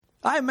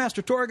I'm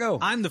Master Torgo.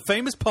 I'm the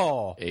famous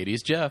Paul.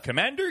 80s Jeff.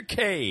 Commander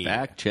K.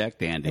 Fact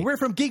checked Andy. And we're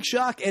from Geek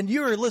Shock, and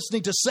you're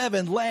listening to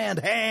Seven Land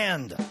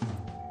Hand.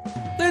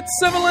 It's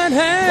Seven Land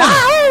Hand!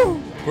 Wow!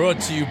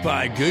 Brought to you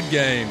by Good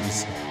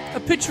Games.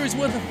 A picture is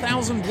worth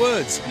 1,000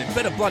 words, and it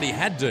better bloody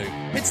had to.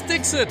 It's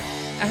Dixit!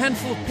 A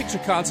handful of picture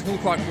cards can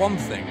look like one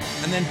thing,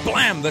 and then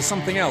blam, there's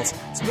something else.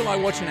 It's a bit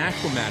like watching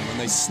Aquaman when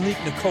they sneak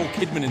Nicole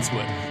Kidman into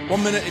it.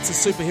 1 minute it's a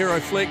superhero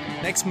flick,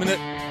 next minute,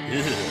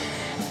 ugh.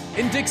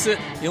 In Dixit,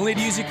 you'll need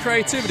to use your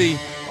creativity,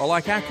 or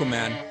like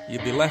Aquaman,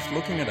 you'll be left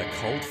looking at a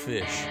cold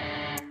fish.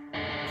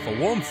 For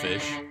warm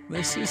fish,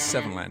 this is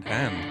Seven Land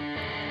Hand.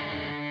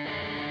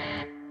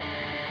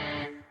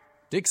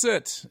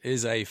 Dixit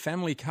is a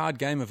family card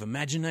game of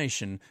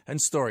imagination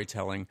and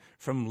storytelling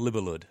from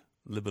Libelud.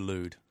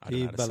 Libelud. I don't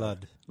know how to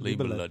say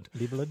it.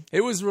 Libelud.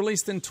 It was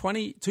released in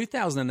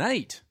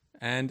 2008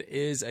 and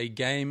is a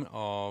game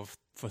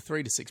for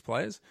 3 to 6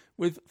 players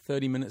with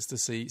 30 minutes to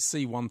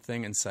see one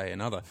thing and say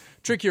another.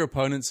 Trick your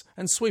opponents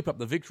and sweep up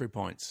the victory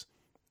points.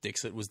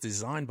 Dixit was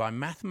designed by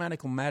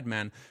mathematical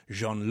madman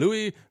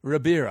Jean-Louis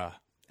Ribera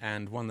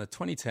and won the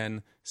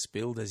 2010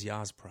 Spiel des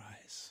Jahres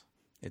Prize.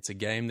 It's a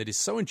game that is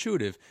so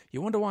intuitive,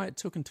 you wonder why it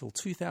took until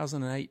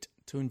 2008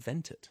 to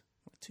invent it.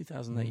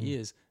 2008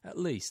 years, at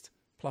least,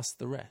 plus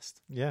the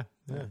rest. Yeah,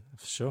 for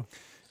sure.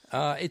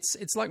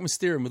 It's like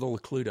Mysterium with all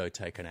the Cluedo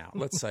taken out.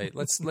 Let's say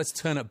let's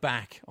turn it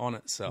back on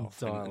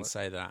itself and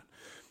say that.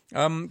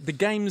 The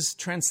game's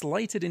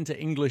translated into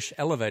English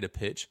elevator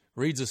pitch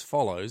reads as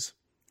follows: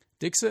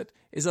 Dixit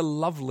is a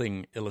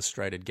Loveling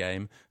illustrated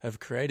game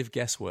of creative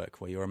guesswork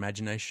where your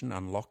imagination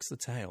unlocks the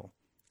tale.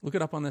 Look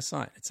it up on their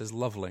site. It says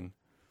Loveling.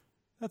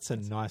 That's a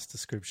nice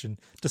description.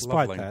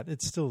 Despite Loveling. that,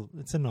 it's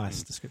a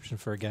nice description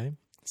for a game.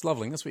 It's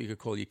Loveling. That's what you could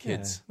call your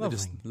kids. Yeah, They're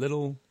just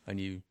little and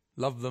you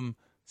love them.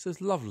 It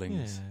says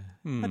Lovelings.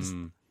 Yeah.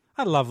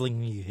 I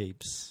Loveling you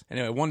heaps.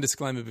 Anyway, one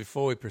disclaimer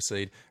before we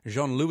proceed.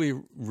 Jean-Louis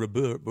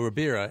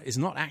Ribera is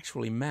not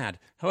actually mad.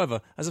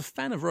 However, as a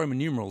fan of Roman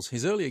numerals,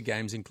 his earlier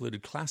games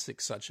included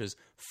classics such as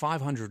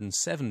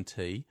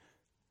 507T,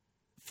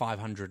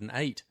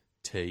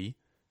 508T,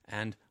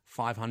 and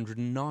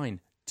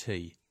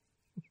 509T.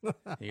 You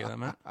get that,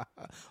 Matt?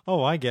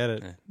 Oh, I get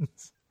it. Yeah.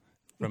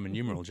 Roman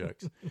numeral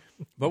jokes.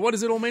 But what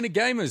does it all mean to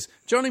gamers?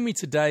 Joining me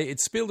today,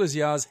 it's Spiel des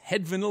Jahres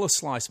head vanilla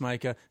slice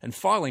maker and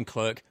filing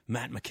clerk,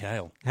 Matt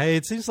McHale. Hey,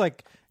 it seems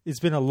like it's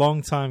been a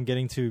long time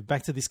getting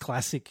back to this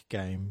classic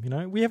game. You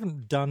know, we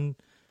haven't done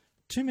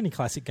too many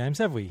classic games,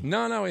 have we?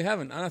 No, we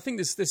haven't. And I think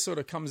this sort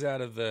of comes out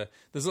of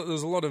there's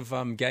a lot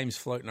of games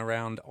floating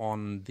around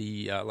on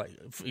the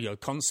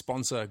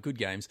sponsor Good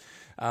Games.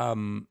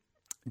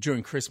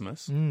 During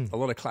Christmas, a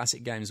lot of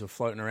classic games were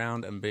floating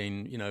around and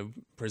being,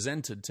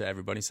 presented to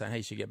everybody, saying, "Hey,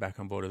 you should get back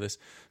on board with this."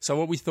 So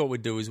what we thought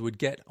we'd do is we'd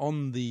get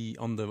on the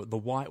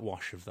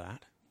whitewash of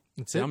that.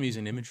 I'm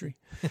using imagery,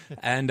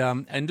 and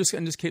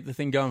just keep the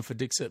thing going for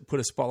Dixit. Put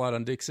a spotlight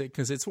on Dixit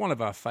because it's one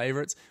of our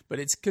favorites. But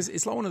it's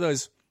like one of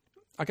those.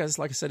 I guess,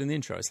 like I said in the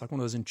intro, it's like one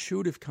of those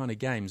intuitive kind of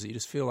games that you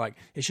just feel like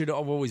it should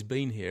have always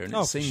been here. And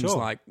it seems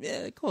like, yeah,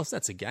 of course,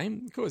 that's a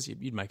game. Of course,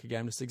 you'd make a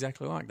game just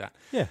exactly like that.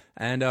 Yeah.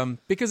 And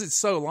because it's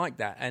so like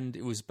that, and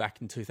it was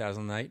back in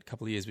 2008, a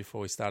couple of years before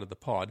we started the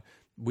pod,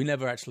 we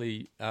never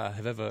actually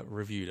have ever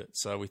reviewed it.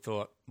 So we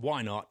thought,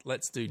 why not?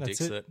 Let's do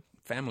Dixit,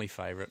 family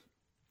favourite.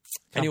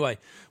 Anyway,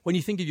 when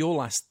you think of your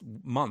last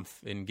month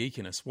in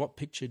geekiness, what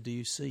picture do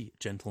you see,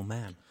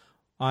 gentleman?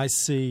 I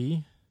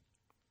see...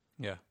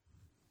 Yeah.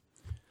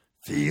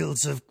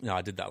 Fields of... No,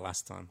 I did that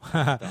last time.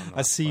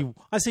 I see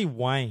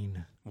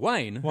Wayne.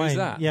 Wayne? Who's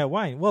that? Yeah,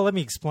 Wayne. Well, let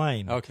me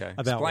explain. Okay.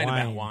 About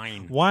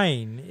Wayne.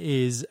 Wayne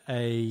is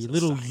a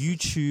little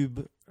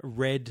YouTube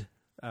Red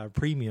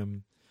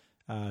premium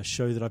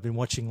show that I've been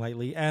watching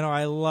lately, and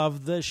I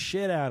love the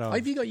shit out of.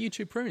 Have you got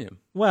YouTube Premium?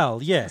 Well,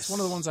 yes. It's one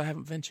of the ones I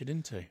haven't ventured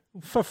into.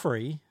 For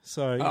free.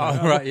 So,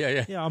 right,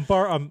 yeah. Yeah,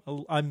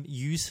 I'm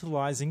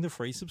utilising the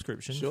free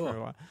subscription.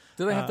 Sure.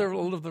 Do they have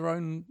all of their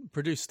own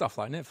produced stuff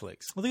like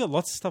Netflix? Well, they got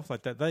lots of stuff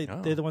like that.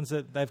 They're the ones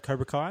that they have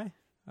Cobra Kai.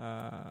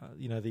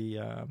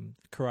 The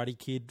Karate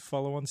Kid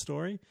follow-on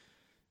story.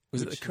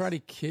 Was it the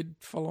Karate Kid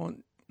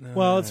follow-on? No,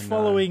 well, it's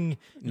following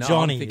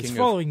Johnny. It's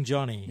following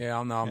Johnny. Yeah,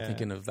 I'm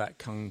thinking of that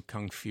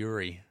Kung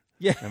Fury.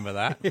 Yeah. Remember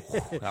that?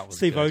 That was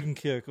Steve good.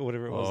 Odenkirk or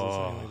whatever it was, or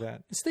something like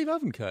that. Is Steve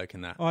Odenkirk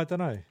in that? Oh, I don't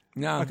know.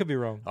 No. I could be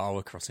wrong. Oh,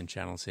 we're crossing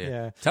channels here.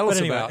 Yeah. Tell us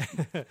anyway, about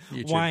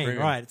YouTube Wayne,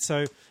 Premium. right.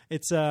 So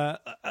it's a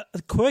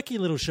quirky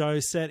little show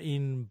set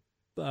in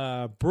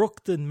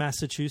Brookton,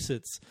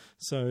 Massachusetts.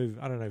 So,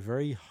 I don't know,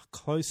 very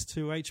close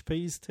to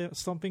HP's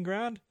stomping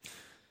ground,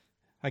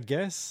 I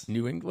guess.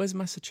 New England? Where's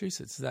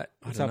Massachusetts? Is that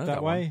It's I up don't know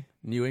that way. One.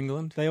 New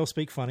England? They all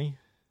speak funny.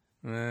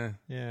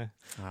 Yeah.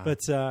 But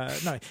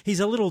no, he's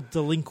a little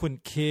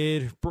delinquent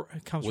kid.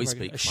 Comes We from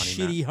speak a funny,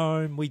 shitty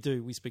home. We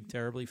do. We speak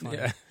terribly funny.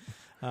 Yeah.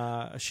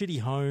 A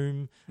shitty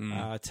home,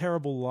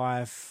 terrible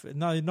life,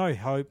 no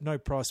hope, no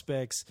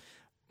prospects.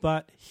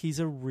 But he's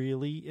a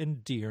really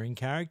endearing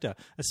character,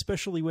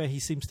 especially where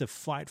he seems to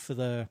fight for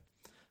the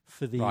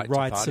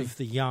rights of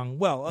the young.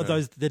 Well,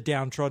 those the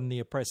downtrodden, the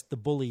oppressed, the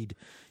bullied.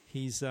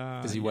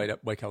 Does he wake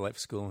up late for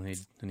school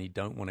and he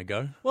don't want to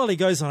go? Well, he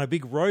goes on a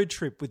big road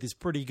trip with this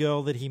pretty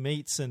girl that he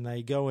meets, and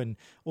they go and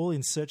all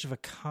in search of a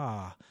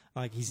car,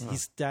 like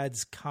his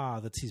dad's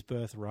car that's his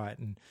birthright.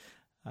 And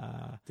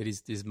did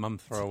his mum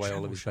throw away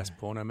all of his best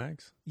porno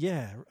mags?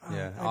 Yeah,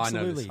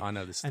 absolutely. I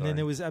know this story. And then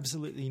there was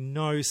absolutely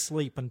no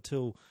sleep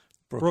until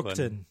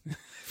Brookton.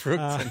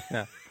 Brookton,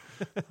 yeah.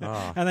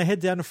 Oh. And they head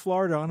down to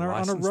Florida on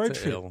a road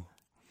trip. Ill.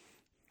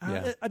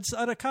 Yeah.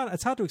 I can't.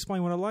 It's hard to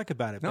explain what I like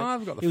about it. No,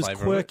 I've got the flavour.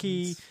 flavour. It was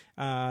quirky.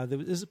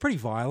 It was pretty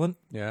violent.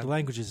 Yeah. The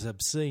language is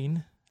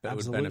obscene. That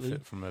absolutely. would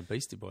benefit from a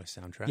Beastie Boys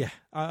soundtrack.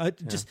 Yeah.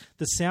 Just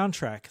the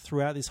soundtrack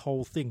throughout this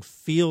whole thing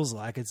feels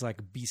like it's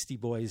like Beastie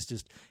Boys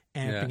just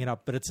amping it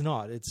up, but it's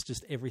not. It's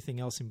just everything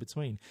else in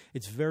between.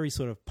 It's very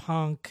sort of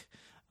punk,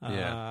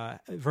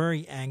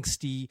 very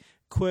angsty,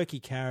 quirky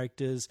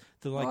characters.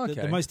 They're like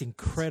the most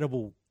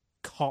incredible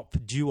cop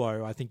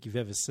duo I think you've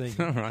ever seen.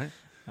 All right.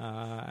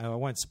 I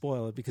won't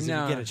spoil it because if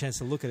you get a chance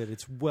to look at it,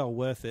 it's well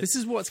worth it. This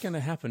is what's going to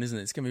happen, isn't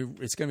it? It's going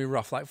to be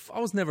rough. Like, I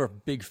was never a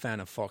big fan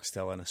of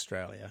Foxtel in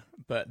Australia,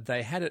 but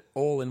they had it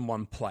all in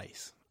one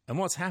place. And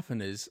what's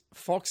happened is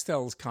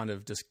Foxtel's kind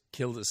of just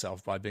killed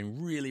itself by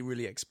being really,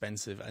 really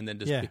expensive and then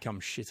just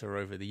become shitter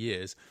over the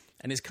years.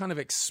 And it's kind of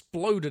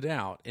exploded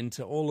out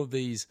into all of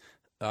these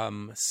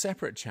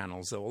separate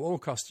channels that will all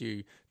cost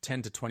you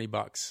 $10 to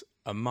 $20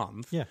 a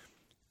month. Yeah.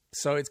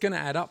 So it's going to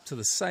add up to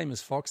the same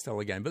as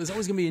Foxtel again. But there's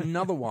always going to be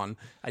another one.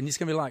 And it's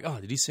going to be like, oh,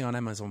 did you see on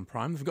Amazon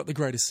Prime? They've got the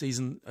greatest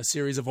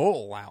series of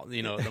all out,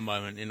 at the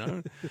moment,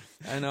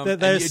 And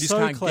they're you just so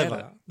can't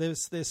clever. get it.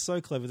 They're so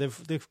clever.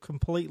 They've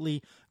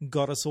completely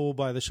got us all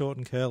by the short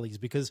and curlies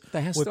because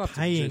we're started to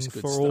paying produce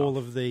good for stuff. all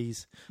of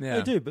these. Yeah.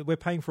 They do, but we're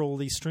paying for all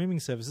these streaming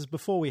services.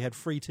 Before we had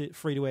free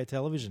to air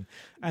television,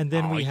 and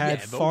then we had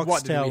Foxtel.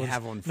 What did we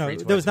have on free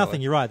to air? There was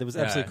nothing. You're right. There was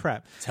absolute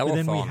crap. Telethon, but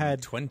then we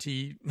had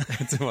 20,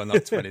 well,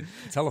 not 20.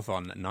 Telethon,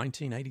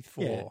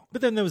 1984. Yeah.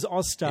 But then there was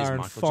Austar and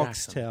Michael Foxtel,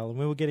 Jackson. and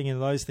we were getting into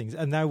those things,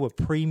 and they were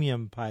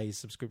premium pay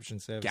subscription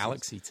services.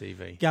 Galaxy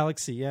TV.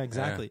 Galaxy, yeah,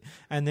 exactly. Yeah.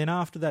 And then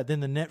after that,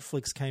 then the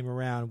Netflix came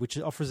around, which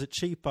offers it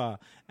cheaper.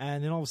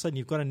 And then all of a sudden,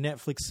 you've got a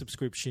Netflix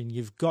subscription,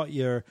 you've got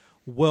your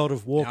World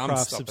of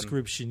Warcraft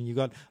subscription, you've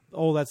got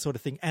all that sort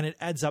of thing, and it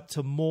adds up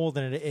to more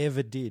than it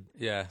ever did.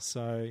 Yeah.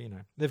 So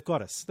they've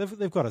got us.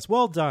 They've got us.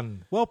 Well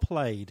done. Well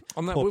played.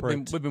 On that,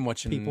 we've been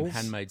watching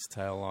Handmaid's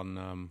Tale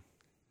on.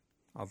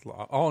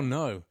 Oh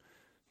no.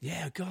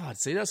 Yeah, God.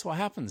 See, that's what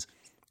happens.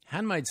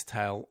 Handmaid's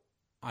Tale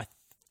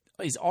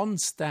is on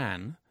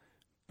Stan,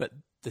 but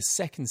the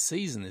second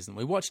season isn't.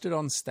 We watched it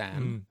on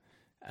Stan,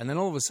 and then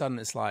all of a sudden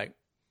it's like,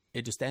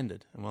 it just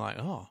ended. And we're like,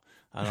 oh.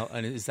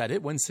 And is that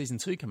it? When's season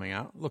 2 coming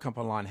out? Look up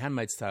online,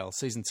 Handmaid's Tale,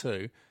 season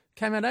 2.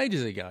 Came out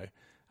ages ago.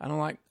 And I'm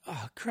like,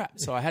 oh, crap.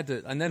 So I had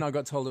to, and then I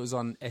got told it was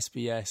on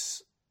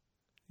SBS.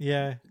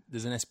 Yeah.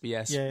 There's an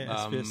SBS.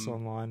 SBS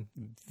online.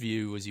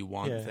 View as you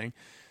want thing.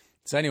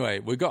 So anyway,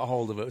 we got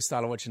hold of it. We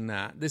started watching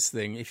that. This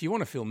thing, if you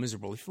want to feel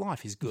miserable, if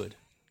life is good,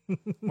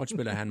 watch a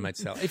bit of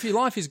Handmaid's Tale. If your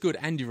life is good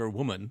and you're a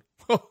woman,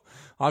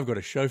 I've got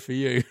a show for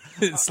you.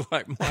 It's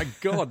like, my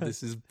God,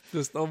 this is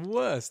just the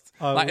worst.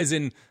 As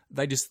in,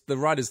 the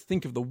writers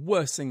think of the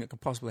worst thing that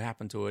could possibly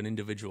happen to an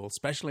individual,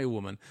 especially a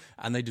woman,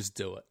 and they just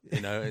do it.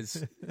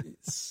 It's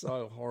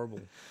so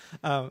horrible.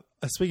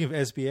 Speaking of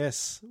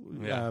SBS,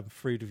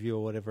 free to view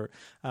or whatever,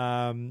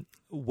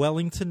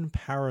 Wellington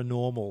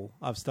Paranormal.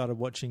 I've started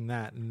watching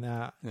that,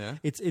 and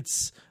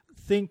it's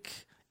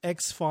think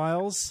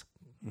X-Files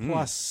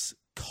plus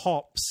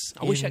cops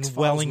in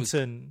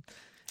Wellington.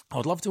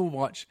 I'd love to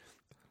watch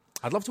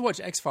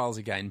X-Files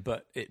again,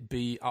 but it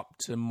be up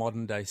to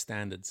modern day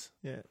standards.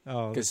 Yeah,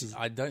 because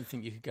I don't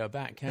think you could go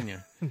back, can you?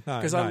 No,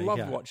 because I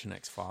love watching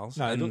X-Files.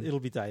 No, it'll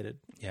be dated.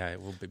 Yeah,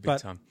 it will be big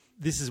time.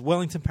 This is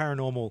Wellington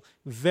Paranormal,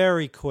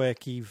 very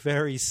quirky,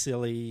 very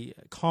silly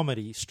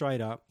comedy,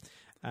 straight up,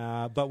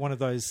 but one of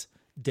those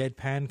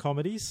deadpan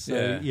comedies.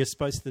 So you're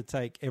supposed to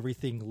take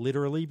everything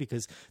literally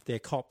because they're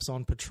cops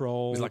on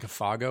patrol. It's like a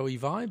Fargo-y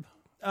vibe.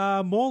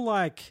 More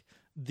like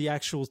the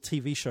actual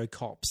TV show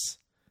Cops,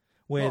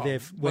 where they're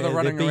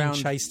running being around,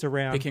 chased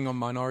around, picking on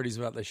minorities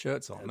without their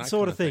shirts on, that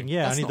sort of thing.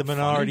 Yeah, That's only the not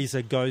minorities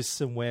funny. are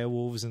ghosts and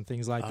werewolves and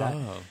things like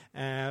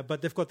that.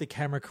 But they've got the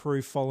camera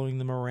crew following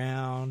them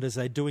around as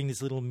they're doing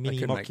this little mini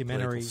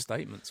mockumentary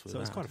statements. With so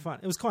that. It's quite fun.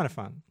 It was kind of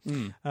fun.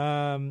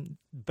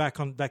 Back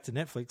to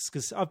Netflix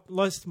because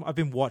I've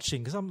been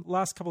watching because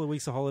last couple of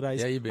weeks of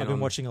holidays. I've been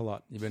watching a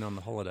lot. You've been on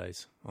the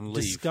holidays on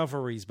leave.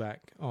 Discovery's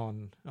back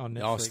on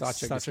Netflix. Oh,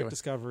 Star Trek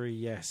Discovery.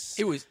 Yes,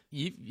 it was.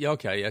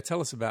 Okay,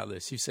 tell us about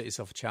this. You set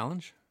yourself a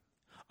challenge.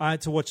 I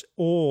had to watch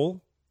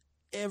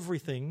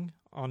everything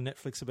on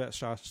Netflix about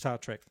Star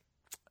Trek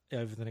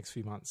over the next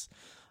few months.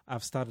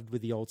 I've started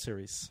with the old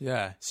series.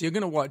 Yeah, so you're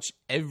going to watch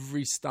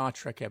every Star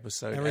Trek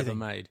episode ever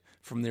made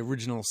from the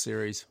original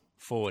series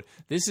forward.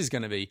 This is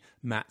going to be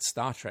Matt's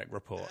Star Trek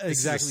report. This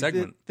exactly. is a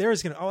segment. There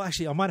is going to. Oh,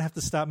 actually, I might have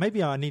to start.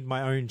 Maybe I need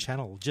my own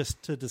channel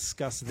just to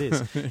discuss this.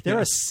 There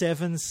are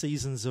 7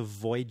 seasons of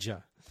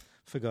Voyager,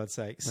 for God's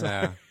sake.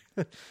 So,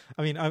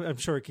 I mean, I'm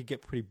sure it could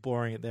get pretty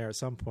boring there at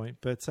some point,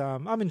 but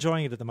I'm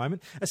enjoying it at the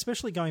moment,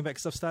 especially going back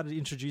because I've started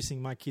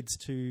introducing my kids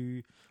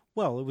to.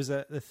 Well, it was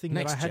a thing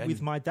Next that I had gen.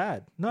 with my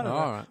dad. No.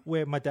 right.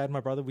 Where my dad and my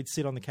brother, we'd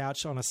sit on the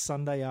couch on a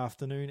Sunday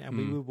afternoon and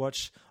we would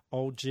watch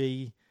OG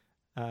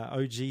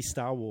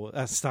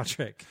Star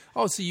Trek.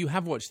 Oh, so you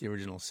have watched the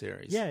original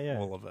series? Yeah.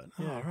 All of it.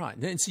 Yeah. Oh, right.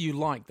 And so you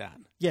like that?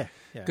 Yeah.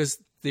 Because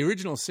the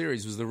original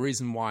series was the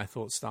reason why I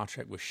thought Star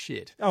Trek was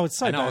shit. Oh, it's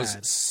so and bad. I was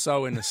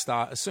so into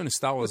as soon as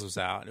Star Wars was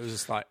out, it was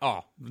just like, oh,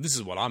 this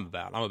is what I'm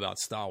about. I'm about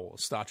Star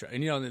Wars, Star Trek.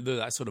 And, you know,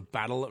 that sort of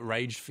battle that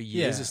raged for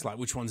years. Yeah. It's like,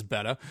 which one's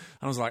better? And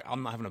I was like,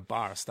 I'm not having a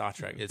bar of Star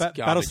Trek. It's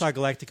Battlestar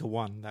Galactica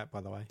won that,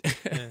 by the way.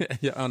 Yeah.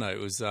 Yeah, oh no, it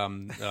was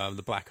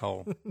the Black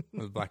Hole.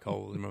 The Black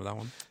Hole, remember that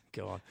one?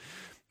 God.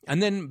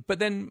 But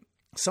then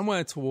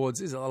somewhere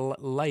towards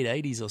late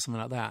 80s or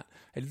something like that,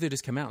 they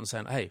just come out and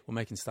saying, hey, we're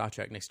making Star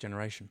Trek Next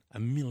Generation.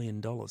 $1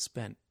 million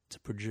spent to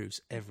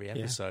produce every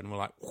episode. And we're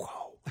like,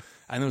 whoa.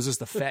 And there was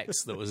just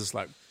effects that was just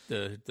like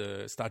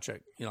the Star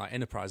Trek, you know, like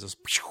Enterprise was,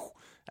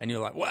 and you're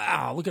like,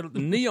 wow, look at the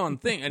neon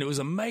thing. And it was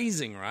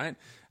amazing, right?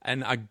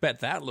 And I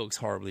bet that looks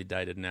horribly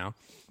dated now.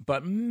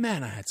 But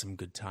man, I had some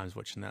good times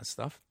watching that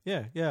stuff.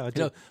 Yeah, I You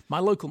do. know, my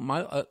local,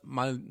 not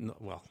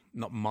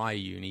my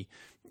uni,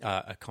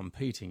 a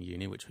competing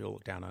uni, which we all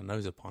look down our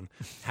nose upon,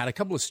 had a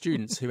couple of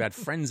students who had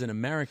friends in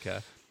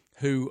America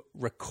who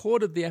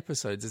recorded the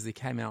episodes as they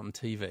came out on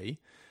TV,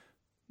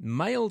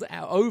 mailed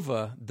out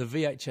over the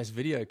VHS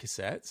video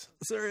cassettes,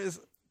 Serious.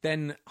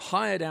 then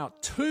hired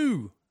out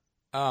 2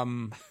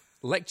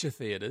 lecture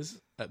theatres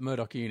at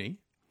Murdoch Uni,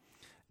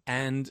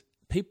 and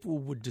people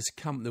would just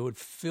come, they would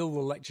fill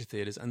the lecture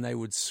theatres and they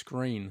would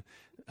screen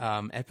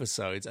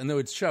episodes, and they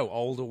would show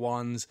older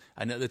ones.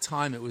 And at the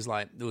time, it was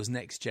like there was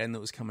Next Gen that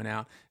was coming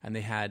out, and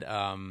they had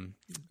DS9,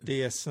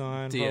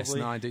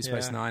 DS9, Deep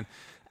Space Nine.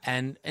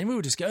 And we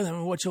would just go there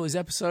and watch all these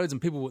episodes, and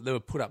they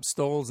would put up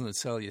stalls and they'd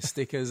sell you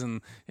stickers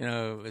and, you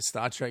know, a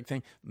Star Trek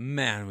thing.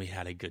 Man, we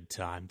had a good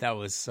time. That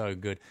was so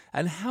good.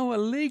 And how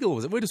illegal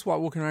was it? We're just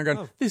walking around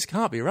going, this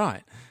can't be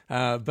right.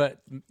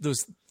 But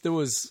there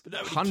was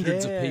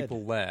hundreds of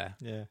people there.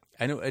 Yeah.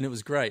 And it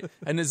was great.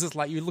 And it's just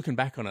like, you're looking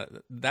back on it,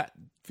 that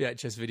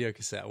VHS video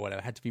cassette or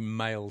whatever had to be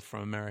mailed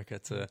from America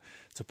to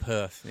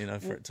Perth, you know,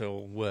 for it to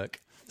all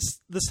work.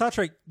 The Star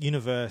Trek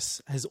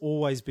universe has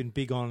always been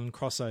big on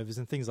crossovers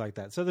and things like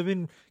that. So there have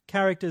been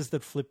characters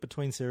that flip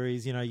between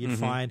series. You know, you'd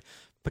find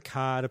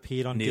Picard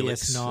appeared on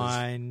Neelix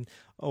DS9,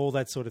 all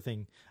that sort of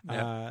thing.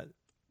 Yeah.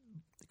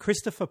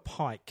 Christopher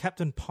Pike,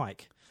 Captain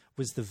Pike,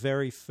 was the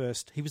very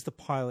first. He was the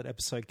pilot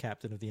episode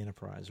captain of the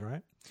Enterprise,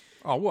 right?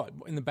 Oh, what?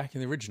 In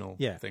the original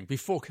Yeah. thing?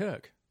 Before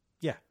Kirk?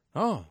 Yeah.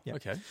 Oh, Yeah.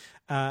 okay.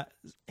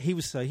 He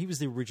was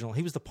the original.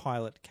 He was the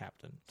pilot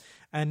captain,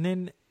 and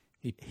then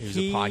He was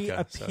a piker.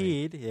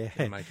 appeared. So he yeah,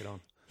 didn't make it on.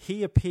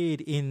 he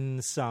appeared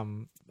in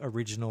some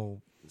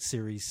original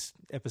series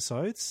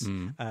episodes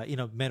in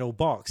a metal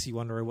box. You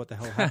wonder what the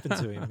hell happened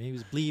to him. He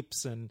was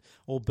bleeps and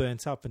all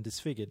burnt up and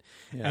disfigured.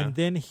 Yeah. And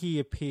then he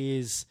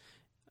appears.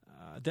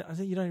 I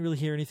think you don't really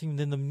hear anything.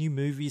 Then the new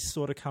movies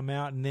sort of come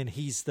out, and then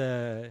he's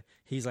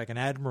like an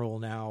admiral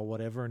now or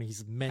whatever, and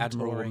he's mentoring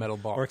Admiral or metal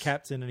box. or a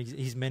captain, and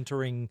he's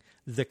mentoring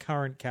the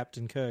current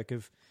Captain Kirk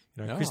of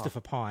Oh.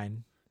 Christopher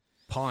Pine.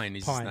 Pine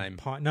is his name.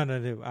 Pine. No.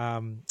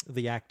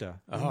 The actor.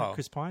 Isn't it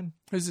Chris Pine?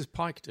 Who's this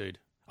Pike dude?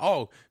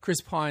 Oh,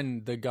 Chris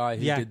Pine, the guy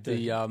who The did actor.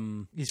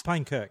 the He's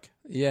playing Kirk.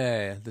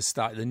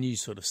 the new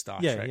sort of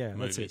Star Trek that's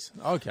movies.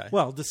 it. Okay.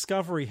 Well,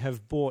 Discovery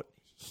have bought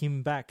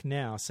him back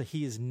now, so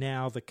he is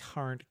now the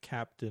current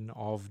captain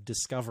of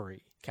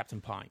Discovery. Captain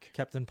Pike.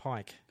 Captain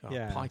Pike. Oh,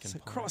 yeah. Pike and so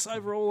Pike.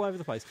 crossover all over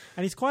the place.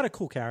 And he's quite a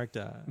cool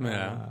character.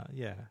 Yeah.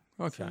 Yeah.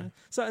 Okay.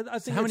 So I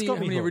think How it's many got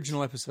me hooked.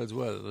 original episodes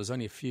were there? There was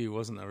only a few,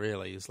 wasn't there,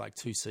 really? It was like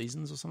 2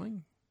 seasons or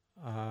something?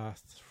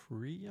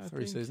 3, I 3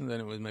 think. seasons, then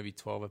it was maybe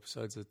 12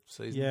 episodes a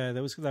season. Yeah,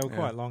 they were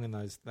quite long in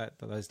those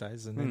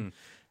days, and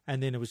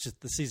then it was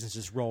just the seasons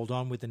just rolled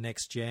on with the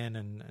Next Gen,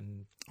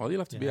 and Well, you'll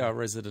have to be our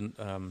resident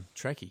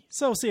Trekkie.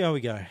 so we'll see how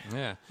we go.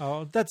 Yeah.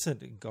 Oh, that's a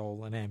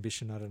goal, an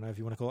ambition. I don't know if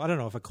you want to call it. I don't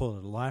know if I call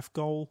it a life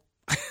goal.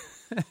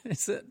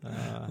 Is it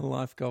a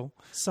life goal?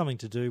 Something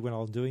to do when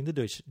I'm doing the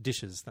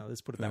dishes. No,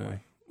 let's put it that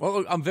way. Well,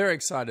 look, I'm very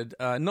excited,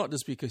 not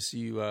just because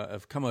you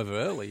have come over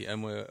early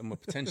and we're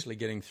potentially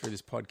getting through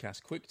this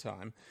podcast quick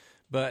time,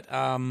 but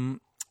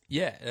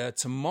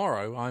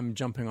tomorrow I'm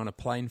jumping on a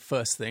plane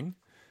first thing.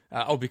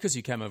 Because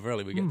you came over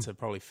early, we get to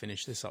probably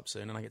finish this up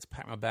soon, and I get to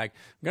pack my bag.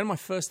 I'm going to my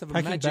first ever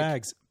Packing Magic.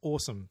 bags,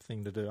 awesome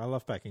thing to do. I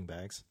love packing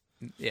bags.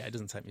 Yeah, it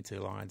doesn't take me too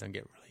long. I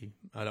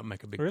don't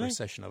make a big Really?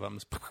 procession of it. I'm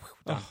just done.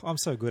 Oh, I'm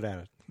so good at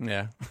it.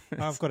 Yeah.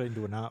 I've got it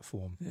into an art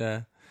form.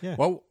 Yeah. Yeah.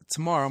 Well,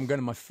 tomorrow I'm going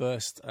to my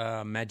first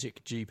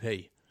Magic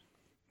GP,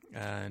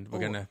 and we're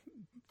going to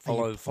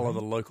follow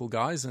the local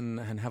guys and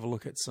have a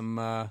look at some.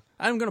 And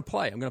I'm going to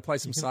play. I'm going to play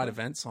some side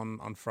events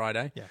on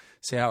Friday. Yeah.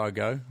 See how I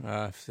go.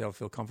 See how I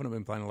feel confident. I've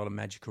been playing a lot of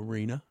Magic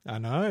Arena. I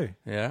know.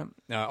 Yeah.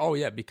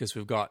 Because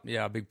we've got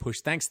a big push.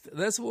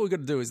 That's what we're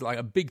going to do is like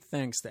a big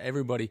thanks to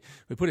everybody.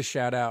 We put a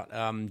shout out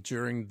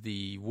during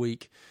the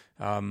week.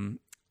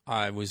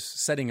 I was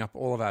setting up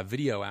all of our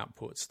video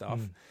output stuff.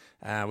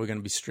 We're going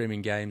to be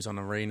streaming games on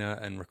Arena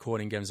and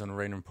recording games on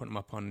Arena and putting them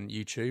up on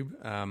YouTube.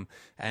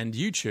 And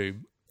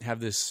YouTube have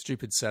this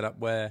stupid setup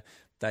where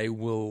they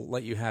will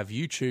let you have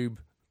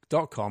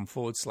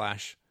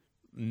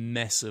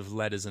youtube.com/mess of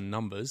letters and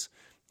numbers.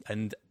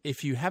 And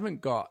if you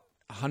haven't got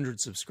 100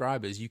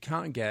 subscribers, you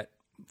can't get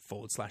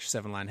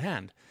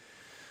 /7landhand.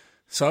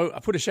 So I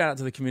put a shout out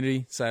to the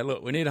community, say,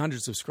 look, we need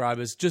 100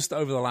 subscribers. Just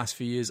over the last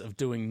few years of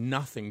doing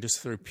nothing, just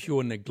through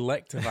pure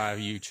neglect of our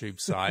YouTube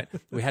site,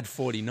 we had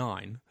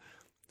 49.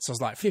 So I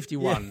was like,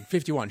 51,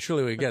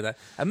 surely we get that.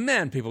 And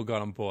man, people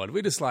got on board.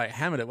 We just like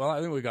hammered it. Well,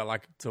 I think we got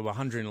like to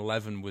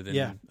 111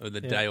 within a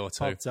day or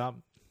two. Popped up.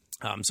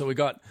 So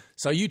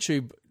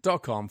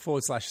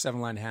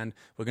youtube.com/7landhand.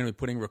 We're going to be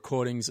putting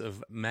recordings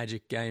of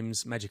Magic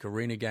games, Magic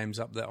Arena games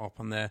up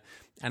on there.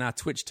 And our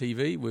Twitch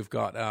TV, we've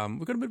got a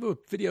bit of a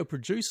video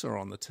producer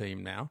on the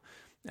team now.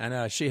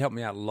 And she helped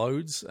me out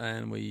loads.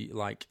 And we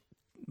like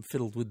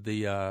fiddled with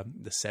the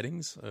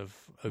settings of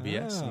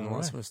OBS and all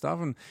that sort of stuff.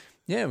 And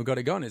yeah, we got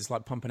it going. It's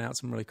like pumping out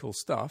some really cool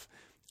stuff.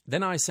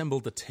 Then I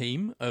assembled a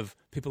team of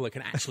people that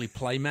can actually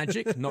play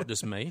Magic, not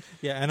just me.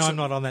 Yeah, and I'm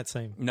not on that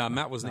team. No,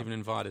 Matt wasn't even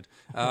invited.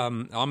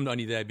 I'm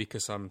only there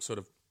because I'm sort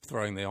of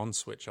throwing the on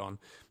switch on.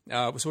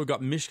 So we've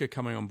got Mishka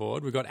coming on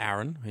board. We've got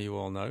Aaron, who you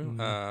all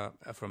know,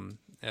 from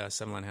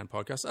Seven Land Hand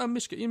podcast.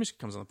 Mishka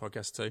comes on the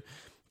podcast too.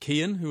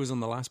 Kian, who was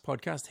on the last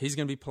podcast, he's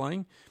going to be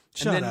playing.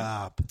 Shut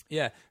up.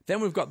 Yeah. Then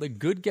we've got the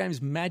Good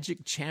Games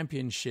Magic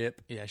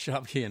Championship. Yeah, shut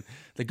up, Kian.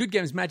 The Good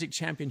Games Magic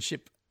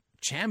Championship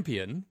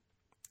champion,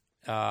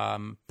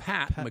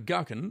 Pat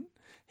McGuckin.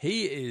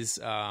 He is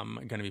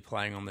going to be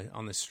playing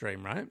on the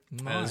stream, right?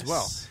 Nice. As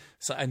well.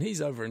 So, and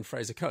he's over in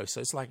Fraser Coast.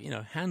 So it's like,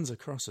 hands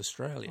across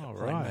Australia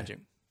playing Magic.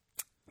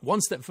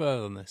 One step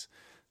further than this.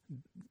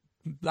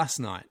 Last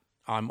night,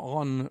 I'm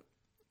on...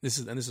 This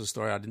is a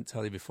story I didn't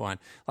tell you beforehand.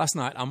 Last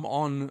night, I'm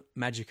on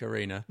Magic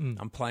Arena.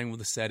 I'm playing with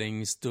the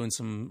settings, doing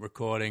some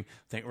recording.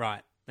 Think,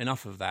 right,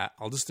 enough of that.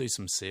 I'll just do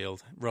some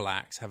sealed,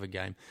 relax, have a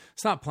game.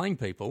 Start playing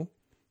people.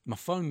 My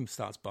phone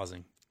starts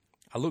buzzing.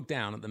 I look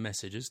down at the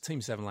messages,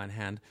 Team 7 Land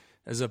Hand.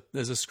 There's a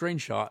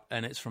screenshot,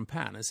 and it's from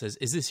Pat, and it says,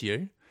 "Is this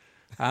you?"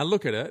 I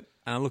look at it,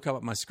 and I look up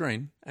at my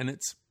screen, and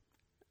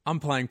I'm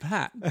playing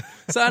Pat.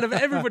 So out of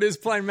everybody who's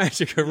playing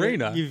Magic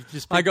Arena,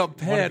 I got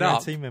paired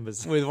up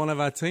with one of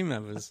our team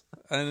members.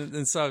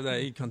 And so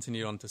he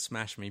continued on to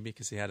smash me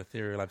because he had a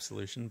Theory Lab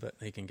solution, but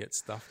he can get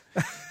stuff.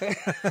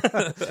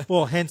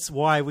 Well, hence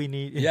why we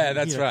need... Yeah,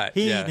 that's right.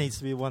 He needs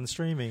to be one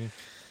streaming.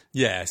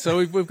 Yeah, so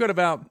we've got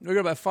about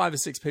 5 or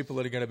 6 people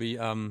that are going to be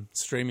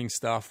streaming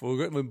stuff.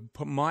 We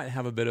might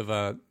have a bit of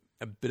a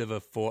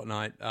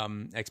Fortnite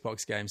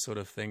Xbox game sort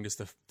of thing, just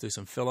to do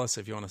some filler. So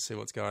if you want to see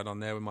what's going on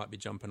there, we might be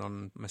jumping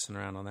on, messing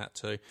around on that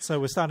too. So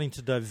we're starting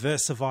to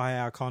diversify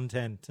our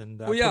content and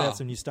put out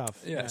some new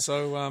stuff. Yeah.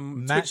 So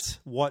Matt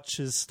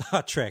watches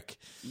Star Trek.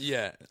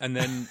 Yeah, and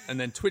then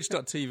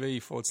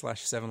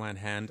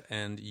twitch.tv/7landhand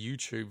and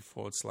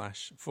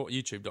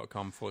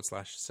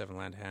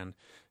youtube.com/7landhand,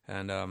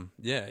 and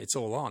it's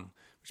all on,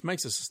 which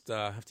makes us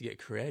have to get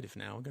creative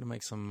now. We're going to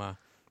make some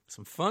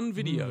fun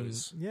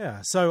videos.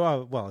 Yeah.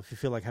 So, if you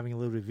feel like having a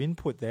little bit of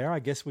input there, I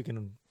guess we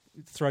can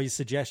throw your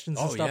suggestions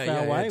and stuff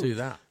our way. Do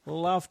that. We'd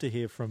love to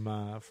hear from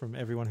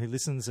everyone who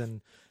listens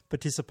and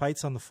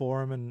participates on the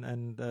forum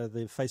and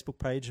the Facebook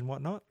page and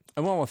whatnot.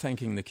 And while we're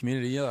thanking the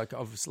community,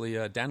 obviously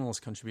Daniel has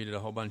contributed a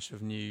whole bunch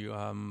of new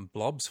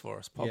blobs for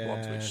us,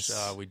 blobs, which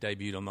we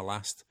debuted on the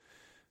last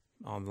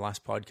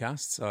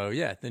podcast. So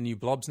the new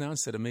blobs now,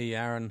 instead of me,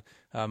 Aaron,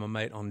 my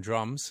mate on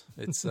drums,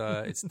 it's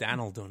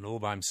Daniel doing it all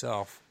by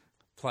himself.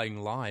 Playing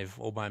live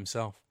all by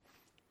himself.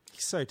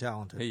 He's so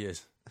talented. He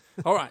is.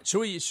 All right, should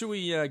we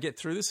get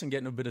through this and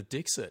get in a bit of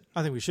Dixit?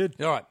 I think we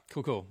should. All right,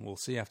 cool. We'll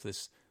see you after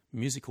this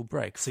musical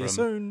break. See you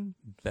soon.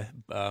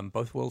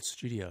 Both World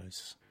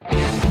Studios.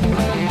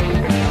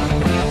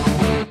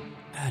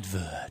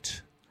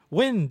 Advert.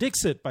 Win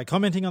Dixit by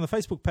commenting on the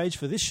Facebook page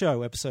for this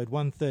show, episode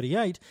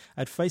 138,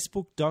 at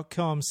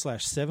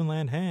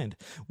facebook.com/7landhand.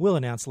 We'll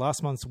announce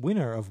last month's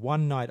winner of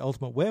One Night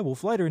Ultimate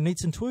Werewolf later in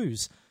Neats and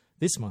Twoos.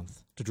 This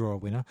month, to draw a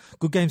winner,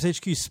 Good Games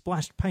HQ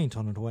splashed paint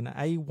onto an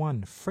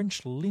A1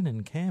 French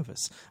linen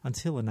canvas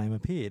until a name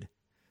appeared.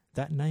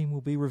 That name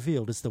will be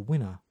revealed as the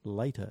winner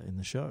later in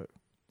the show.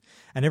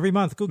 And every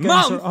month, Good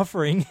Games are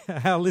offering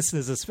our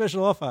listeners a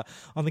special offer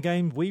on the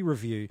game we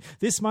review.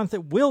 This month,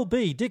 it will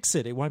be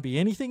Dixit. It won't be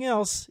anything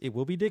else. It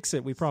will be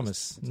Dixit, we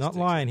promise. Not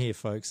lying here,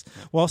 folks.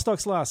 While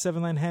stocks last,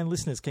 7 Land Hand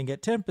listeners can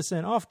get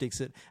 10% off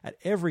Dixit at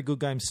every Good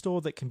Games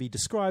store that can be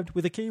described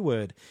with a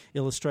keyword.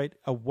 Illustrate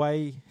a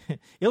way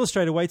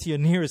to your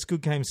nearest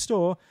Good Games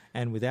store,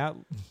 and without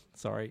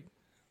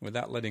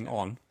letting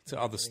on to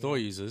other store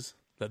users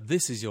that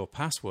this is your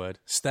password,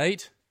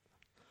 state...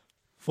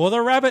 For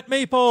the rabbit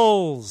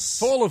meeples!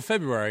 Fall of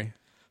February.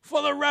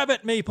 For the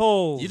rabbit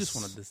meeples! You just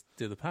wanted to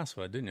do the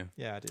password, didn't you?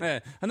 Yeah, I did. Yeah,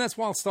 and that's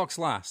while stocks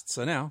last.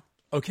 So now,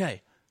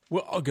 okay,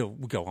 we'll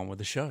go on with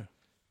the show.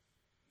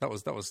 That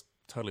was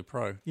totally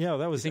pro. Yeah,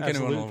 that was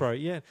absolute pro.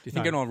 Yeah. Do you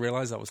think anyone will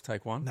realise that was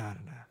take one? No,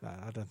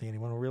 I don't think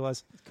anyone will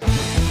realise.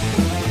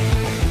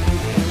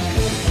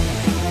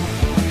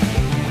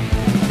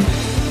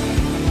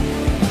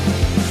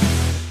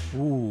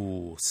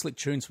 Ooh, slick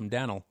tunes from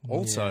Daniel.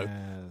 Also,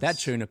 Yes. that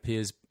tune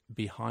appears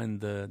behind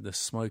the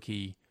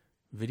smoky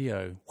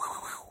video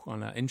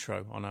on our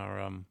intro on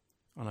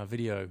our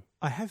video.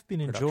 I have been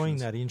enjoying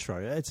that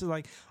intro. It's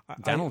like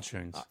Daniel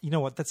tunes. You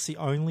know what? That's the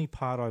only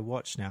part I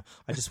watch now.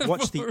 I just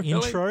watch the Really?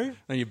 intro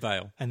And you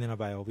bail. and then I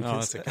bail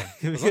because That's okay.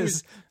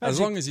 because As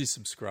long as you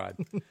subscribe.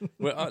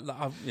 Well,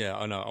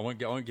 I know. I won't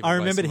give. I away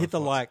remember to some hit of the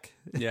my like.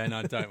 thoughts. Yeah,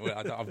 no,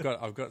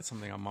 don't. I've got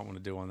something I might want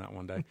to do on that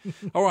one day.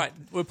 All right,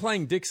 we're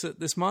playing Dixit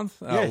this month.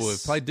 Yes.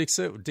 We've played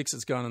Dixit.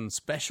 Dixit's going on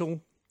special,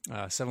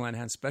 Seven Land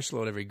Hand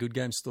special at every Good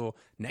Game store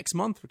next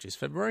month, which is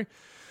February.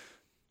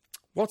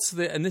 What's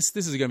this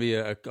is going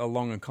to be a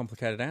long and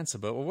complicated answer,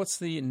 but what's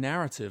the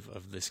narrative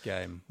of this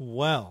game?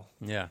 Well,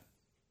 Yeah.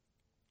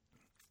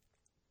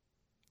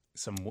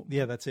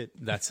 yeah, that's it.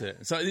 That's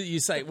it. So you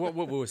say what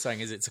we were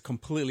saying is it's a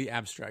completely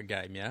abstract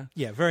game, yeah?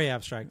 Yeah, very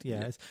abstract.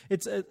 Yeah,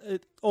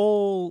 it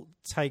all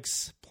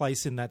takes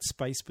place in that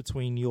space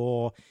between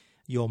your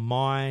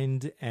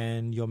mind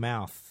and your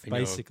mouth, And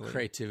basically, your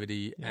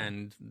creativity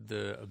and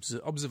the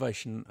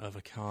observation of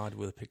a card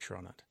with a picture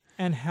on it.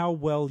 and how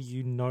well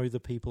you know the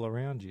people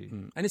around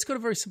you. And it's got a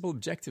very simple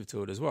objective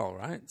to it as well,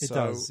 right? It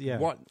does, yeah.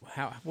 What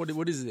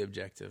is the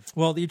objective?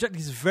 Well, the objective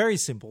is very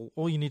simple.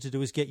 All you need to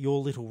do is get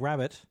your little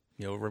rabbit,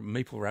 Your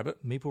Meeple Rabbit.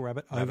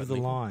 over the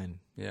Meeple. line.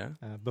 Yeah.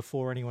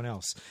 Before anyone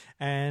else.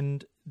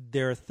 And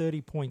there are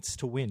 30 points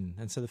to win.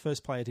 And so the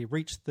first player to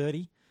reach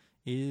 30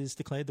 is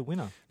declared the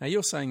winner. Now,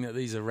 you're saying that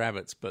these are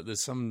rabbits, but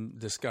there's some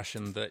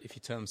discussion that if you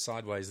turn them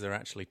sideways, they're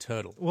actually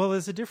turtle. Well,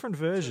 there's a different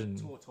version.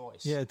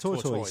 Tortoise. Yeah,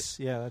 tortoise.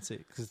 Yeah, that's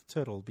it. Because the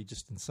turtle would be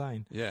just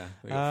insane. Yeah,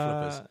 they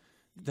got flippers.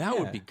 That yeah.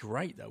 would be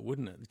great, though,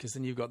 wouldn't it? Because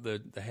then you've got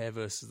the hare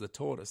versus the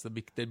tortoise. There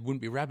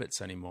wouldn't be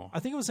rabbits anymore. I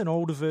think it was an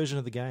older version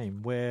of the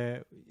game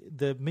where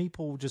the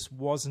meeple just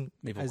wasn't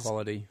Meeple as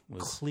quality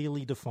was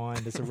clearly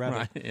defined as a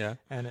rabbit. right. Yeah,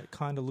 And it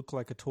kind of looked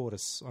like a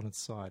tortoise on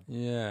its side.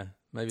 yeah.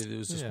 Maybe there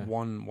was just Yeah.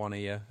 one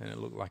ear and it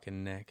looked like a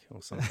neck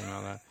or something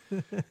like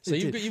that. So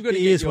It you've did. got to the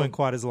get ears your, weren't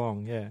quite as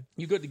long, yeah.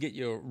 you've got to get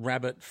your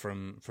rabbit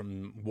from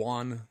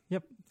 1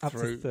 Yep, up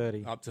through to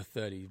 30. up to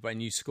 30. When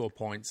you score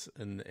points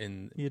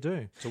in You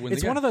do. to win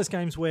It's the one game. of those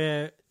games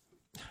where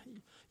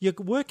you're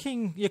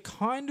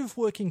kind of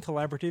working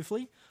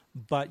collaboratively,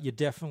 but you're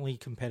definitely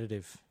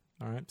competitive.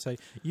 All right. So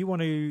you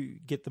want to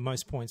get the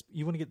most points.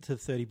 You want to get to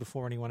 30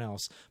 before anyone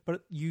else,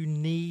 but you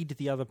need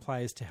the other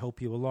players to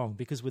help you along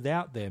because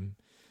without them,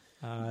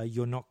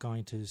 you're not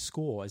going to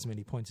score as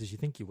many points as you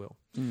think you will.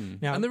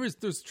 Now, and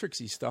there's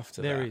tricksy stuff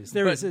to there that. is.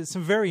 There But is. It's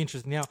some very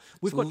interesting. Now,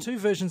 we've got two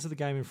versions of the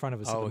game in front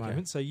of us at the okay.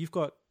 moment. So you've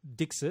got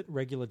Dixit,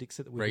 regular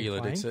Dixit that we've Regular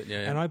been playing. Dixit,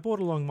 yeah. And I brought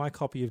along my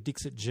copy of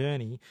Dixit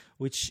Journey,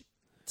 which,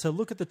 to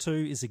look at the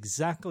two, is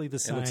exactly the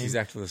same. It looks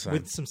exactly the same.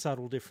 With some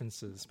subtle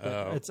differences.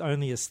 But it's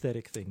only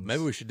aesthetic things.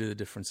 Maybe we should do the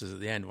differences at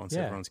the end once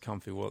Yeah. everyone's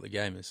comfy what the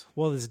game is.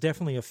 Well, there's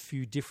definitely a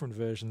few different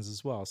versions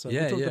as well. So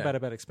we'll talk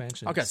about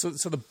expansions. Okay, so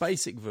the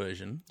basic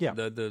version, Yeah.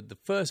 the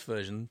first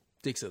version,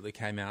 Dixit, that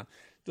came out,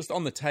 just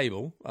on the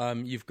table,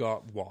 you've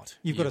got what?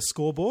 You've got a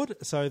scoreboard.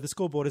 So the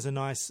scoreboard is a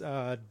nice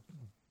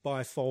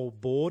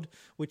bifold board,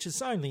 which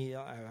is only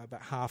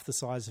about half the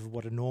size of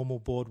what a normal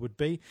board would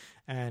be,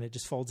 and it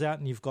just folds out,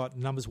 and you've got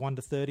numbers 1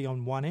 to 30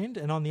 on one end,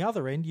 and on the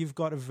other end you've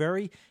got a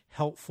very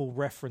helpful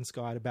reference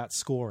guide about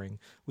scoring,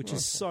 which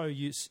is so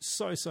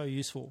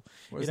useful.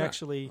 Where's it that?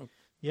 actually,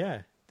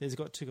 yeah. There's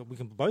got two. We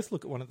can both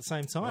look at one at the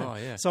same time. Oh,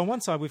 yeah. So on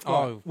one side we've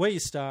got where you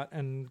start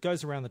and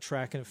goes around the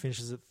track and it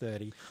finishes at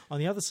 30. On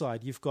the other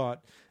side you've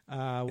got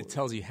it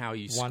tells you how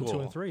you 1, score. 2,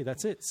 and 3.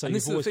 That's it. So And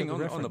you've this is the always thing got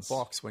the on the reference.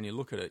 box. When you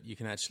look at it, you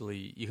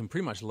can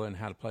pretty much learn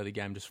how to play the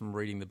game just from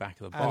reading the back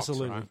of the box.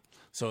 Absolutely. Right?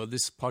 So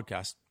this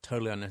podcast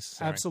totally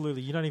unnecessary.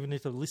 Absolutely. You don't even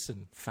need to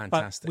listen.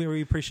 Fantastic. But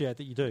we appreciate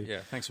that you do.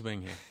 Yeah, thanks for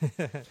being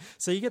here.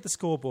 So you get the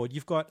scoreboard.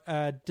 You've got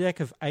a deck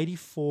of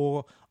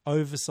 84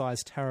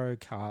 oversized tarot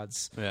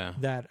cards Yeah.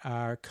 that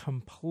are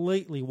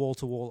completely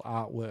wall-to-wall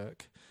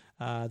artwork.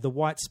 The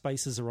white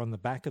spaces are on the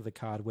back of the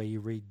card where you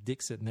read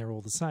Dixit, and they're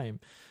all the same.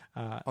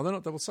 Oh, they're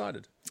not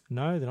double-sided.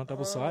 No, they're not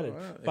double-sided.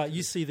 right. But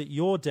you see that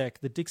your deck,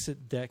 the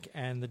Dixit deck,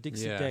 and the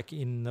Dixit deck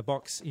in the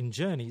box in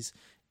Journeys,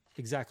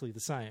 exactly the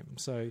same.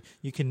 So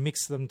you can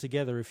mix them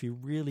together if you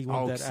really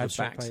want that 'cause the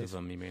abstract backs play. of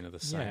them, you mean, are the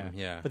same.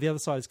 Yeah. But the other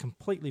side is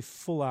completely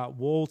full art,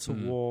 wall to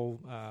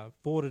wall,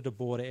 border to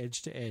border,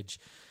 edge to edge.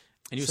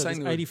 And you were So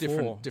saying there's there were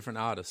 84. different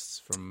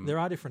artists from There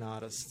are different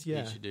artists,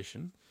 yeah. each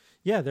edition.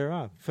 Yeah, there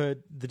are for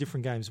the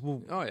different games.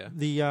 Well, Oh, yeah.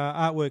 the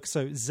artwork.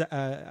 So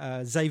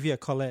Xavier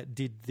Collette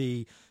did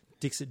the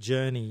Dixit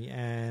Journey,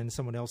 and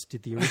someone else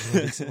did the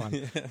original Dixit one.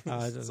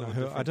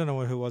 I don't know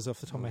who it was off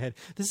the top of my head.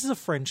 This is a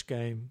French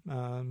game.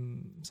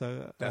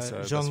 That's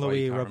why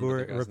Jean-Louis you can't remember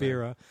the guy's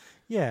Ribera.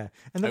 Yeah,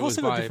 and they've It was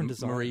also got by different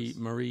designs.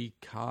 Marie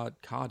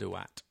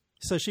Cardouat.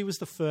 So she was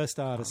the first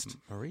artist.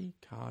 Marie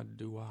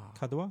Cardua.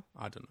 Cardua?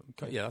 I don't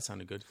know. Yeah, that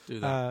sounded good. Do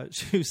that.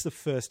 She was the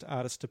first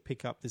artist to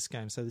pick up this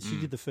game. So she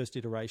did the first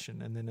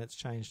iteration, and then it's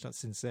changed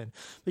since then.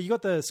 But you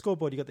got the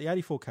scoreboard, you got the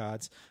 84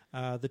 cards,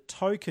 the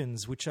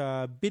tokens, which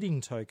are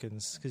bidding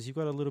tokens, because you've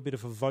got a little bit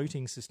of a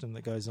voting system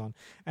that goes on.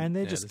 And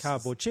they're just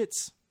cardboard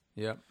chits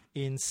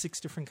in 6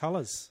 different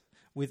colours,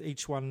 with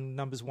each one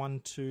numbers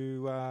 1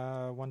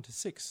 to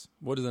 6.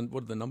 What do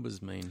the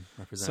numbers mean?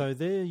 Represent? So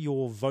they're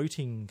your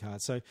voting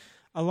cards. So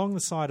along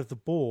the side of the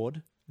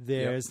board,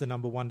 there's the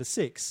number 1 to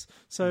 6.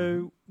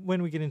 So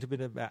when we get into a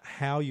bit about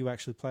how you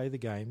actually play the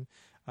game,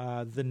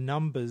 the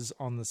numbers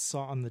on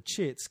the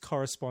chits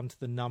correspond to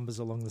the numbers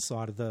along the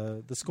side of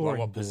the scoring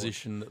what board.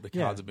 Position that the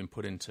cards have been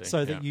put into,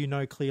 so that you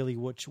know clearly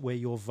where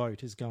your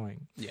vote is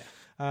going. Yeah.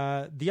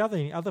 The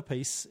other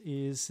piece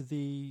is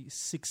the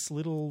 6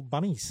 little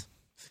bunnies.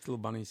 6 little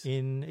bunnies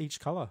in each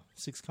colour,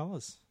 6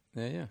 colours.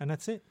 Yeah. And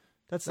that's it.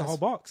 That's the whole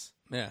box.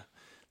 Yeah.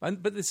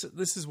 But this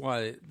is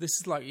why this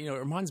is like, it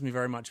reminds me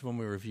very much of when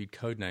we reviewed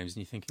Codenames, and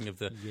you're thinking of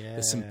the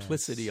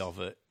simplicity of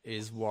it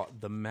is what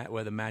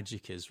where the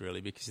magic is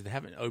really, because they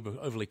haven't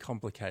overly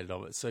complicated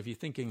of it. So if you're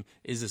thinking,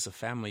 is this a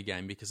family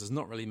game because there's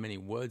not really many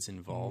words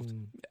involved,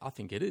 I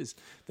think it is.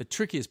 The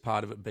trickiest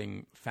part of it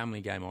being family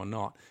game or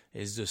not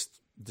is just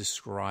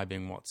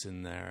describing what's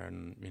in there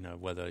and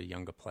whether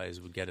younger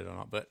players would get it or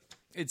not. But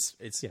it's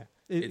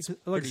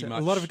like I said, a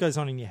lot of it goes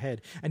on in your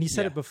head, and you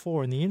said it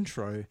before in the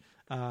intro.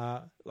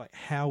 Like,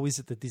 how is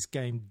it that this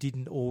game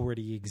didn't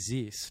already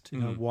exist?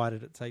 Why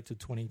did it take to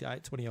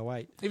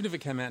 2008? Even if it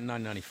came out in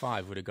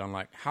 1995, would have gone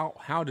like,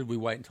 how did we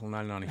wait until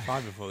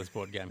 1995 before this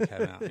board game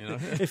came out?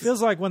 It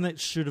feels like one that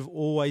should have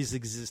always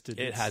existed.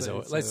 It has.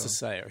 Let's just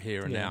say it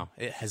here and now.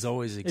 It has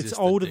always existed. It's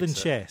older than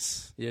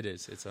chess. It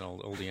is. It's an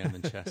older game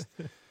than chess.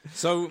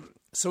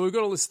 So we've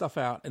got all this stuff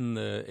out on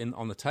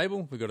the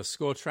table. We've got a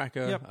score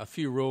tracker, a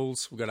few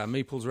rules. We've got our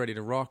meeples ready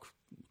to rock.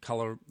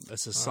 Color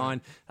as a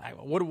sign.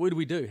 What do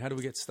we do? How do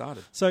we get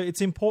started? So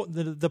it's important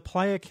that the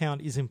player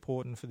count is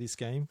important for this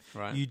game.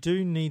 Right. You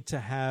do need to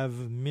have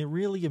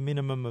really a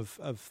minimum of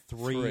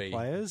 3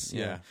 players.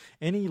 Yeah.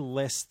 Any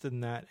less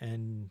than that,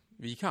 and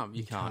you can't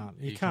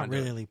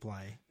really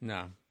play.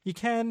 No. You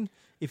can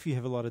if you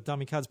have a lot of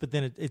dummy cards, but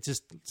then it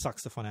just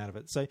sucks the fun out of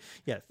it. So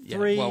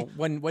 3. Well,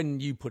 when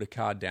you put a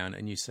card down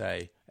and you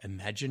say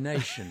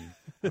imagination,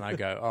 and I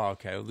go, oh,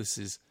 okay, well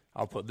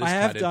I'll put this. I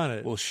have card done in.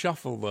 it. We'll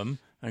shuffle them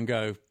and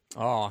go,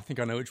 oh, I think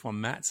I know which one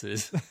Matt's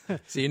is.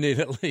 So you need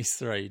at least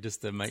 3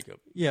 just to make it.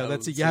 Yeah,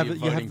 that's it. You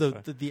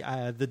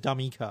have the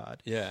dummy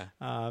card. Yeah.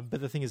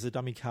 But the thing is, the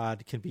dummy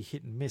card can be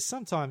hit and miss.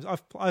 Sometimes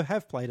I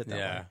have played it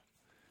that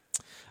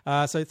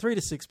way. So 3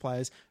 to 6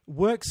 players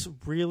works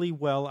really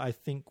well, I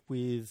think,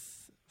 with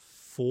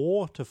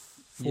 4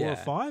 or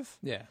 5.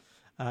 Yeah.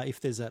 If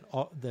there's an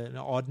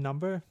odd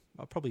number,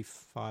 probably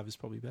 5 is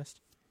probably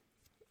best.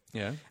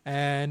 Yeah.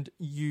 And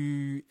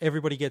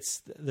everybody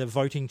gets the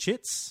voting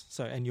chits,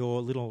 and your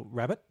little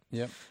rabbit.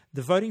 Yep.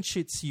 The voting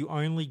chits, you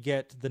only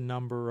get the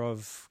number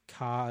of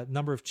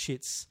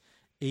chits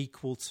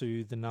equal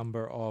to the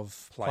number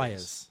of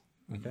players.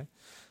 Mm-hmm. Okay.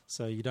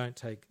 So you don't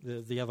take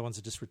the other ones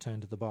are just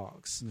returned to the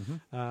box.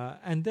 Mm-hmm.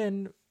 And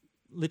then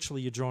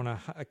literally you're drawn a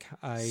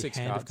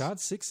hand of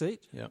cards, 6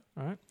 each. Yep.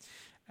 All right.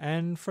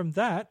 And from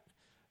that,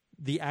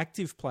 the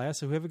active player,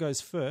 so whoever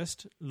goes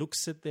first,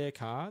 looks at their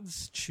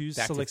cards,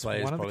 selects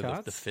one of the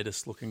cards. The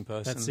fittest looking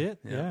person. That's it.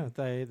 Yeah,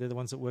 they're the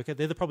ones that work it.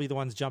 They're probably the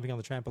ones jumping on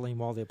the trampoline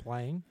while they're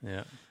playing.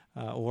 Yeah.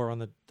 Or on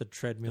the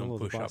treadmill or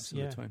the bus.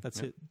 Yeah,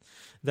 that's it.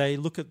 They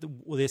look at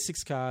their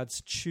 6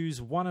 cards,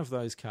 choose one of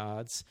those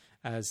cards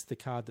as the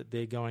card that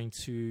they're going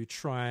to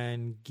try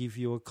and give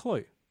you a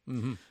clue.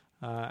 Mm-hmm.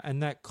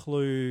 And that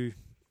clue,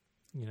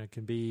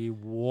 can be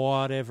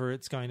whatever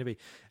it's going to be.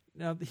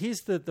 Now,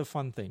 here's the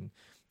fun thing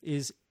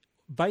is,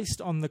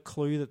 based on the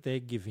clue that they're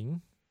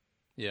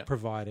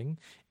providing,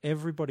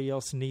 everybody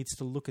else needs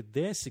to look at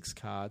their 6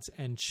 cards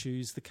and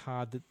choose the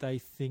card that they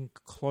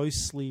think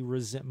closely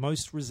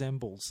most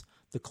resembles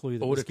the clue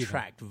that was given. Or to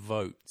attract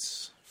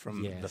votes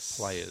from the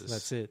players.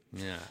 That's it.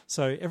 Yeah.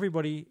 So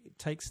everybody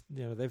takes,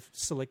 they've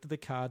selected the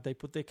card, they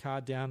put their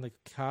card down, the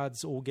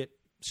cards all get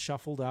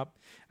shuffled up,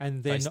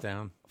 and then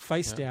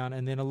face down,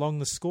 and then along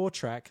the score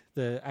track,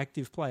 the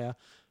active player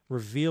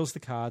reveals the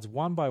cards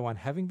one by one,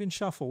 having been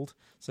shuffled,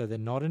 so they're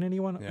not in any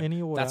order.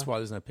 That's why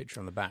there's no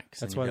picture on the back.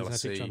 That's why there's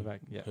no picture on the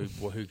back. Yeah,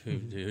 who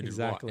did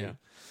exactly. what? Yeah.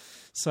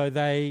 So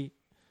they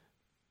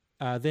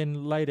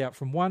then laid out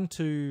from 1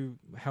 to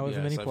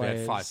however many so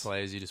players. If you had 5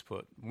 players, you just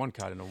put one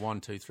card in a 1,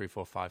 2, 3,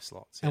 4, 5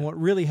 slots. Yeah. And what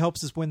really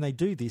helps is when they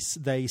do this,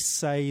 they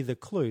say the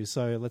clue.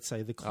 So let's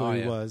say the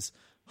clue was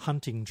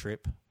hunting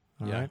trip.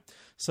 All right.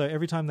 So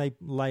every time they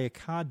lay a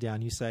card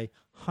down, you say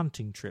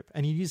hunting trip,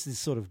 and you use this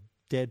sort of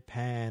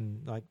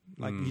deadpan, like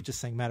you're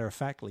just saying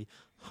matter-of-factly,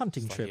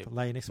 hunting trip.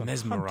 Lay next one.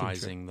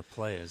 Mesmerizing the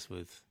players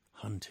with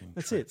hunting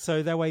That's trip. it.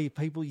 So that way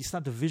you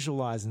start to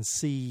visualize and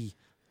see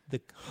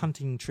the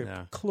hunting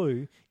trip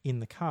clue in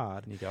the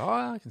card. And you go,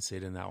 I can see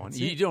it in that one.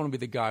 You don't want to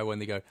be the guy when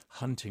they go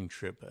hunting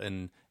trip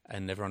and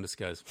And everyone just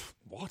goes,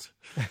 what?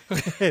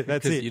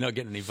 That's it. You're not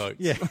getting any votes.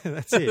 Yeah,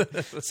 that's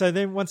it. So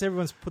then once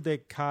everyone's put their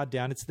card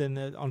down, it's then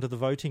onto the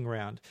voting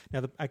round.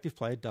 Now, the active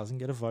player doesn't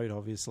get a vote,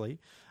 obviously,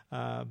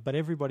 but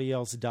everybody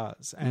else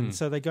does. And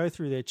so they go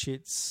through their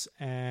chits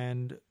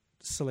and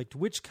select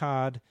which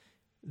card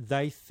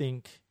they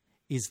think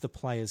is the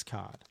player's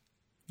card.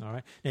 All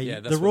right.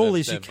 Now, the rule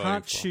is you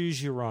can't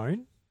choose your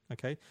own.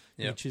 Okay,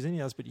 you can choose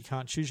any others, but you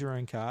can't choose your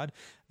own card.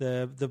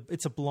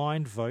 It's a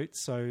blind vote,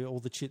 so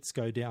all the chits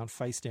go down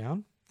face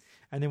down,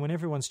 and then when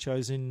everyone's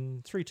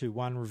chosen, 3, 2,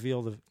 1,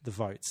 reveal the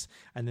votes,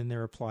 and then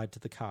they're applied to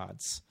the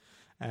cards.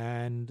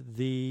 And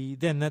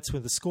then that's where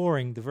the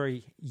scoring, the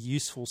very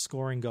useful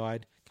scoring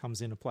guide,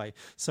 comes into play.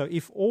 So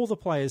if all the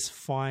players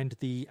find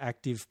the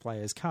active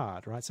player's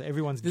card, right? So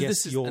everyone's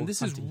guessed your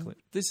hunting clip.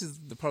 This is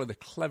probably the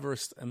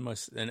cleverest and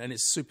most, and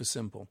it's super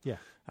simple.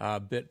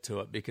 Bit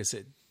to it, because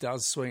it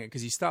does swing it.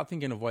 Because you start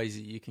thinking of ways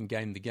that you can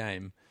game the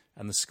game,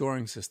 and the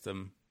scoring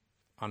system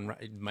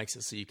it makes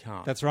it so you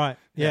can't. That's right.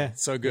 Yeah,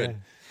 so good. Yeah.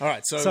 All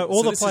right, so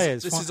all the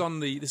players. This is on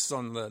the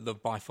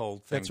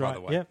bifold thing. That's right. By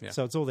the way. Yeah.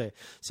 So it's all there.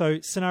 So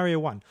scenario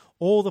 1: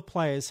 all the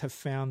players have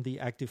found the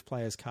active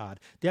player's card.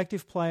 The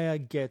active player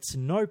gets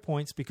no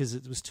points because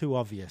it was too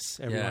obvious.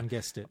 Everyone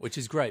guessed it, which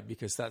is great,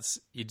 because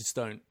you just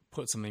don't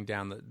put something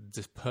down that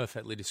just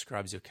perfectly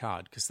describes your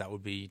card, because that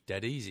would be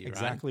dead easy.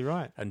 Exactly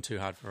right. And too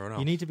hard for everyone else.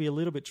 You need to be a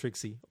little bit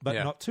tricksy, but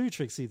not too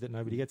tricksy that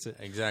nobody gets it.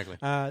 Exactly.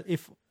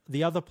 If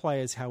the other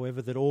players,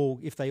 however,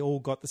 if they all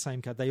got the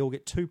same card, they all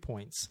get 2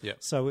 points. Yep.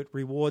 So it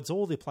rewards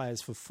all the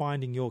players for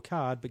finding your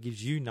card, but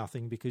gives you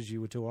nothing because you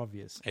were too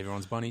obvious.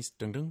 Everyone's bunnies.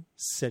 Dung dung.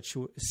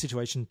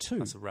 Situation 2.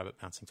 That's a rabbit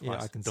bouncing twice.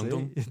 Yeah, I can dung,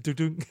 see. Dung. Dung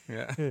dung.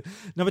 Yeah.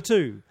 Number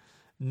 2.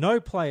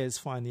 No players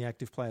find the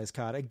active player's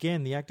card.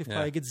 Again, the active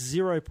player gets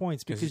 0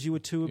 points because you were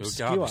too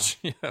obscure. Garbage.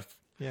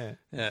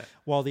 Yeah.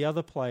 While the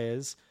other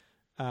players,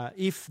 all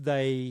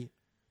the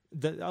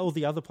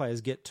other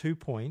players get 2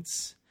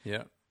 points.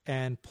 Yeah.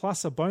 And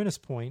plus a bonus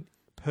point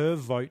per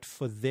vote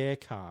for their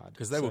card.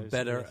 Because they were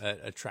better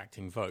at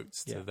attracting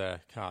votes to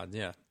their card,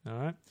 All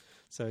right.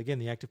 So again,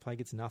 the active player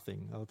gets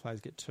nothing. The other players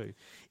get 2.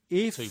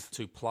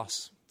 Two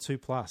plus. 2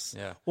 plus.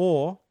 Yeah.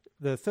 Or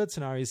the third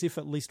scenario is if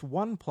at least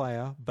one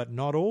player, but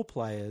not all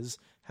players,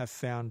 have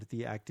found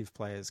the active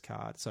player's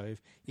card. So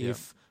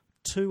if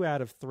 2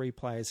 out of 3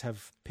 players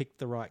have picked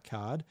the right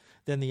card,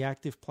 then the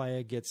active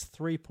player gets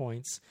 3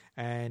 points,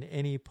 and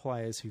any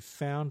players who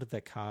found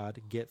the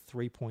card get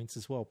 3 points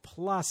as well,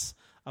 plus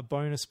a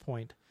bonus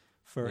point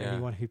for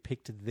anyone who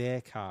picked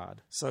their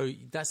card. So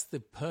that's the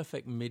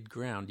perfect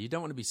mid-ground. You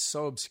don't want to be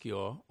so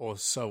obscure or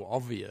so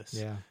obvious.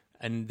 Yeah.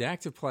 And the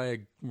active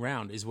player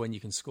round is when you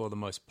can score the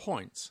most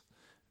points.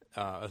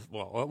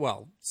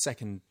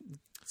 Second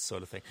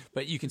sort of thing.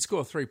 But you can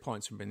score 3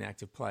 points from being the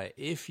active player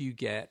if you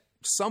get...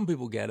 Some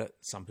people get it,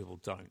 some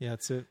people don't. Yeah,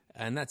 that's it.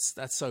 And that's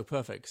so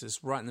perfect, because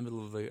it's right in the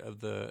middle of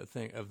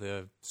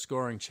the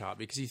scoring chart.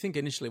 Because you think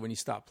initially when you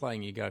start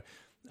playing, you go,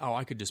 "Oh,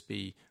 I could just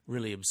be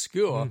really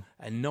obscure,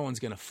 and no one's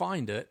going to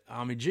find it.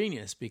 I'm a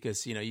genius,"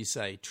 because you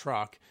say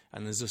truck,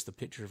 and there's just a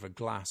picture of a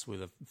glass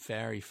with a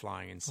fairy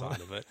flying inside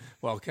of it.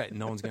 Well, okay,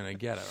 no one's going to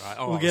get it, right?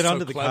 Oh, we'll get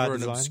under so the clever card and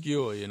design.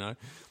 obscure,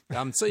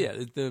 So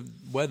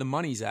where the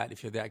money's at,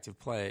 if you're the active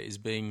player, is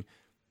being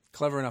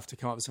clever enough to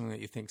come up with something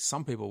that you think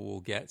some people will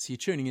get. So you're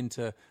tuning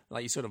into,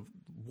 like, you sort of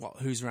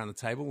who's around the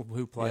table,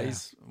 who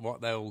plays, what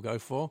they will go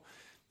for.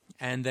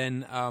 And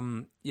then,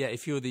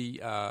 if you're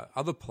the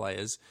other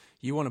players,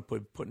 you want to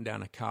putting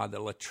down a card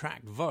that will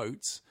attract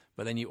votes,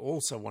 but then you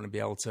also want to be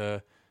able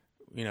to,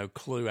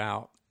 clue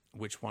out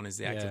which one is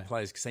the active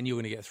players, because then you're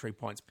going to get 3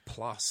 points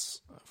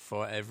plus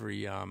for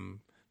every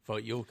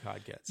vote your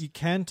card gets. You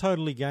can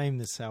totally game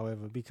this,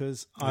 however,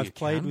 because I've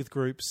played with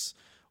groups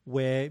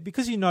where,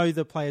 because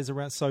the players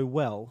around so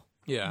well,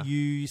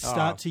 you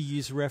start to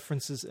use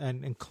references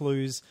and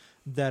clues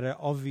that are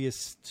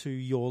obvious to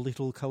your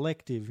little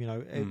collective,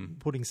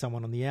 putting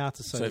someone on the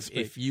outer, so to speak.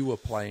 If you were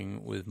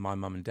playing with my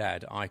mum and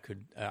dad, I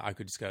could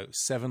just go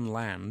 7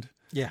 land,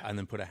 and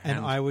then put a hand,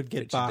 and I would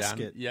get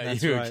basket. Down. Yeah,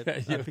 that's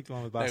right. I picked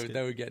one with basket.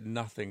 They would get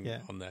nothing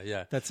on there.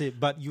 Yeah, that's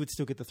it. But you would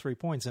still get the 3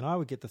 points, and I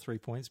would get the 3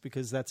 points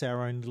because that's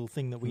our own little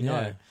thing that we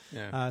know.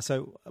 Yeah.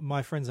 So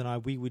my friends and I,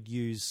 we would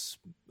use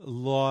a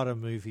lot of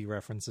movie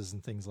references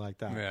and things like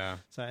that. Yeah.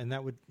 So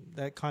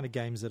that kind of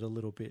games it a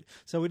little bit.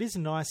 So it is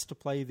nice to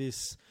play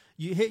this.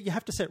 You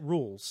have to set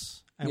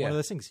rules, and one of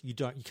those things you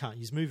can't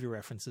use movie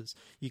references.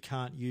 You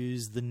can't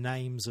use the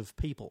names of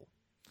people.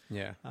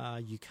 Yeah.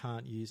 You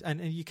can't use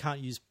and you can't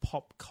use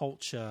pop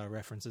culture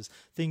references,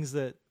 things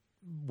that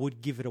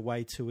would give it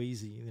away too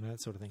easy,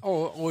 that sort of thing.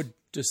 Or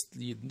just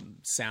you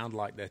sound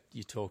like that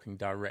you're talking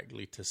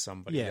directly to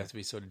somebody. Yeah. It has to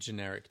be sort of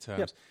generic terms.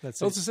 Yep,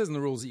 that's it also says in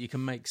the rules that you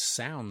can make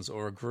sounds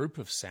or a group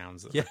of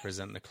sounds that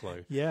represent the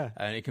clue. Yeah.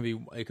 And it can be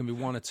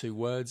 1 or 2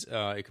 words.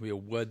 It can be a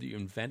word that you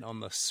invent on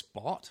the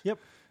spot. Yep.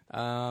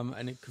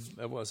 And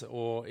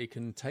it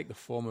can take the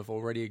form of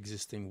already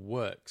existing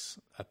works,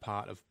 a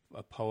part of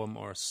a poem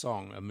or a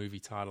song, a movie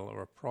title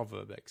or a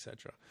proverb,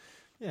 etc.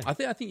 Yeah. I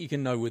think you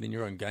can know within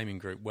your own gaming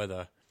group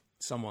whether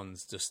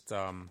someone's just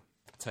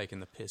taken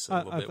the piss a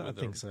little bit I with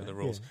think so, with the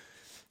rules. yeah.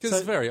 Because So-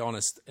 it's a very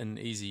honest and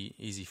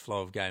easy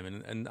flow of game.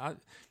 And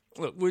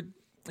look,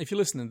 if you're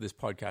listening to this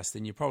podcast,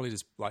 then you probably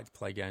just like to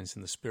play games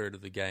in the spirit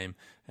of the game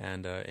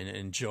and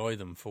enjoy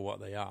them for what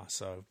they are.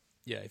 So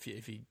yeah, if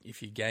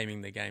you're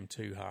gaming the game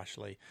too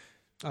harshly,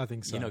 I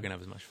think so. you're not going to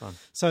have as much fun.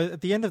 So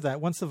at the end of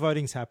that, once the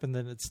voting's happened,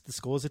 then the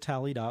scores are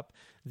tallied up.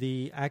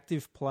 The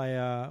active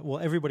player,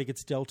 everybody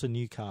gets dealt a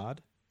new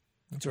card.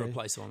 To Okay.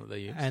 replace the one that they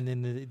use. And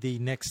then the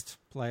next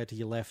player to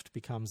your left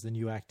becomes the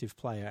new active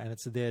player, and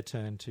it's their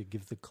turn to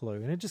give the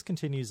clue. And it just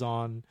continues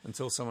on.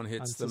 Until someone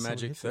hits Until the someone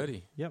magic hits it.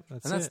 30. Yep,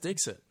 And that's it.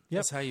 Dixit. Yep.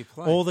 That's how you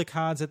play. All the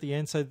cards at the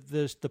end, so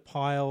there's the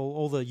pile,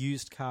 all the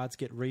used cards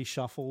get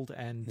reshuffled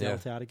and Yeah.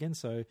 dealt out again.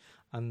 So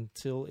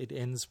until it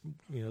ends,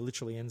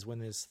 literally ends when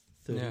there's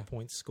 30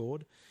 points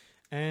scored.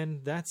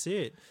 And that's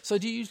it. So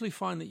do you usually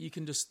find that you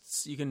can just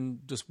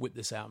whip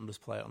this out and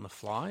just play it on the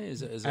fly?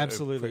 Is it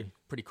Absolutely. a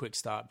pretty quick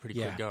start, pretty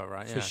quick go,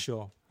 right? For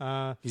sure.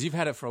 Because you've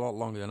had it for a lot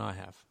longer than I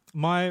have.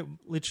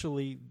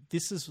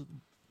 This is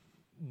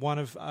one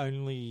of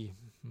only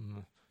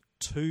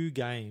 2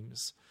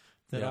 games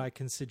that I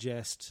can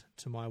suggest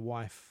to my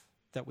wife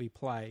that we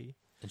play.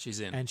 And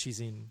she's in. And she's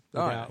in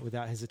All right.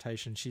 without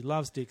hesitation. She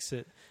loves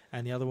Dixit,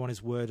 and the other one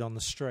is Word on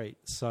the Street.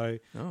 So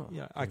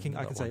I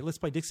can say, let's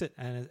play Dixit,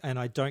 and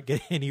I don't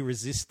get any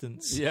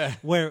resistance. Yeah.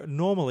 Where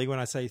normally when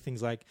I say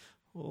things like,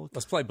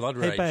 Let's play Blood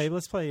 "Hey Rage. babe,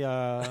 let's play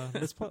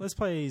let's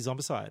play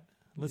Zombicide.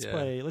 Let's Yeah.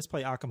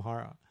 play Arkham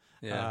Horror."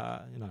 Yeah.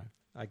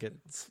 I get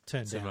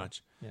turned Too down.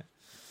 much. Yeah.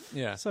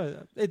 Yeah.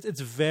 So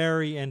it's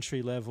very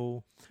entry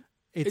level.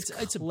 It's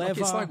clever.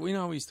 It's like we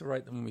used to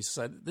rate them when we used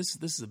to say this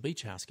is a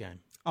beach house game.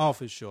 Oh,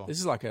 for sure. This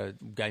is like a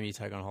game you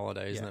take on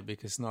holiday, isn't Yeah. it?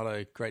 Because it's not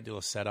a great deal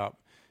of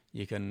setup.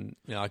 You can,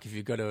 like if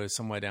you go to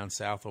somewhere down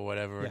south or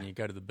whatever and you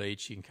go to the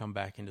beach, you can come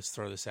back and just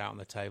throw this out on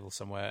the table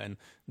somewhere and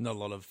not a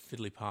lot of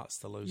fiddly parts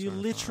to lose. You or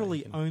anything. literally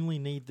You can- only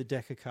need the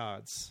deck of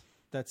cards.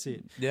 That's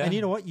it. Yeah. And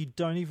you know what? You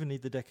don't even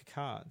need the deck of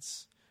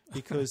cards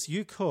because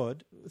you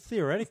could,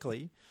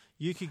 theoretically,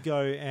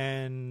 go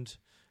and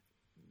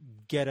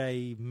get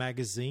a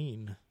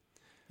magazine,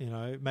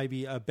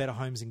 maybe a Better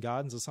Homes and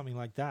Gardens or something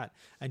like that,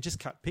 and just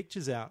cut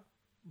pictures out.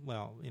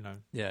 Well,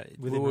 Yeah,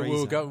 within we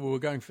reason. were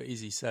going for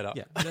easy setup.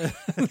 Yeah.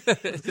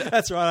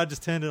 That's right. I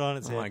just turned it on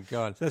its Oh head. my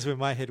God. That's where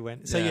my head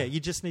went. So Yeah. you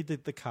just need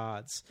the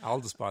cards. I'll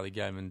just buy the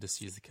game and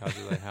just use the cards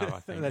that they have. I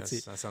think That's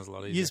it. That sounds a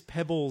lot easier. Use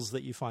pebbles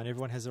that you find.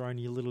 Everyone has their own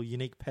little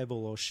unique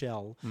pebble or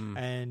shell, Hmm.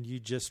 and you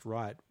just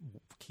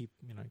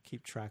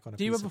keep track on a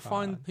Do you piece ever of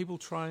find card. people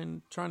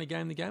trying to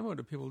game the game, or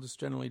do people just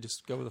generally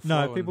just go with the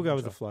flow? No, people and go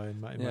with the try- flow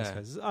in most Yeah.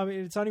 cases. I mean,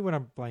 it's only when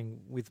I'm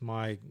playing with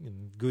my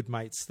good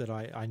mates that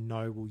I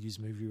know will use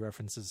movie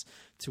references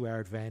to our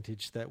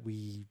advantage that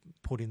we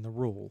put in the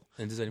rule.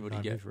 And does anybody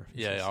No get? move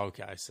references. Yeah,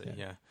 okay, I see.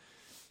 Yeah.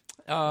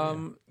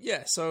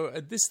 Yeah. So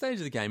at this stage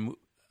of the game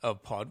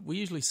of Pod, we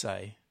usually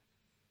say,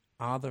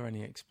 "Are there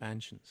any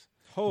expansions?"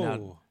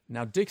 Oh,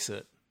 Now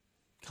Dixit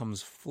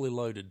comes fully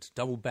loaded,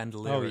 double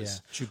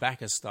bandoliers,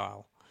 Chewbacca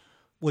style.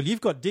 well,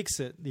 you've got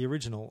Dixit, the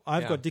original.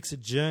 I've Yeah. got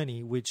Dixit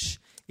Journey, which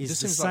is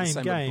Just the seems like the same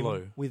same but game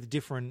blue. with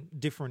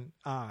different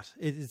art.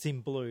 It's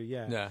in blue,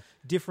 Yeah.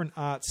 different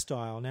art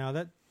style. Now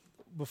that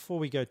before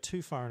we go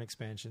too far in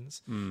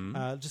expansions,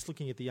 just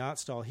looking at the art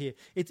style here,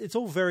 it's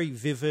all very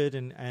vivid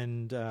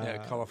and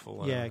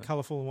colourful.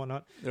 colourful and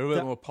whatnot. They're a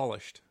bit more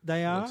polished.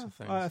 They looks are. of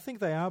things. I think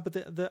they are, but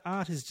the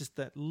art is just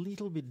that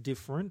little bit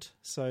different.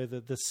 So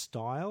the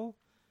style,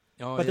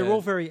 Oh, but yeah. they're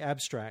all very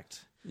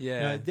abstract.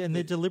 Yeah. And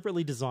they're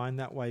deliberately designed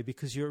that way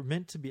because you're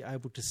meant to be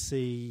able to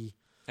see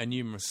a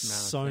numerous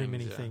amount of so things,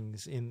 many yeah.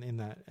 things in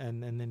that,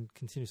 and then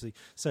continuously.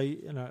 So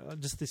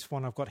just this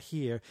one I've got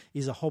here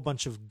is a whole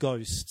bunch of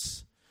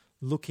ghosts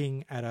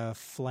looking at a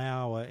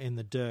flower in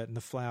the dirt, and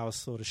the flower's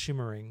sort of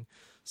shimmering.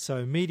 So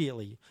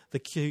immediately the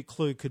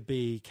clue could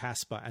be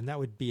Casper, and that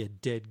would be a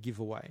dead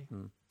giveaway.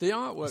 The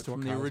artwork As to what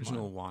from the Carl's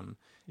original mind. one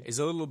is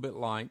a little bit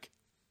like,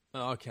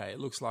 it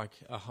looks like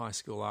a high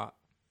school art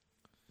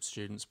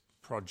student's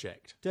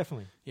project.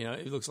 Definitely.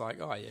 It looks like,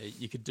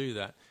 you could do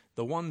that.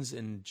 The ones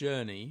in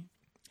Journey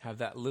have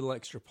that little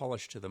extra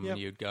polish to them, Yep.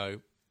 and you'd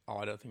go,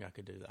 I don't think I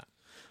could do that.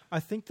 I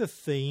think the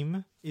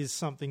theme is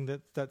something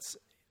that's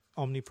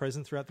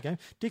omnipresent throughout the game.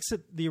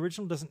 Dixit, the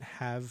original, doesn't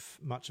have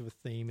much of a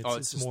theme.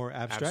 It's just more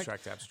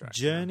abstract. Abstract.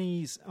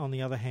 Journeys, on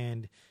the other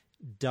hand,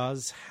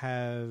 does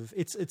have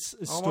it's Oh,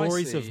 I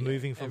stories see. of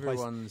moving from place.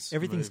 Everyone's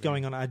Everything's moving.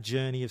 going on a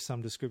journey of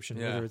some description.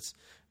 Yeah. Whether it's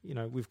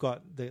we've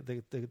got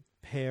the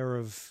pair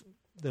of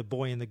the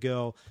boy and the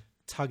girl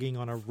tugging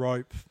on a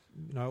rope,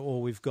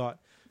 or we've got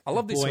I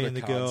love the these boy sort of and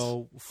the cards.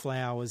 girl,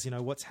 flowers.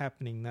 What's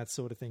happening, that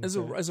sort of thing. As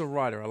So- a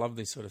writer, I love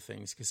these sort of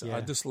things because Yeah.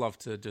 I just love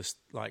to just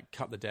like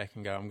cut the deck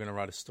and go, I'm going to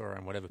write a story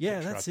on whatever Yeah,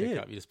 picture that's I pick it.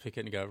 up. You just pick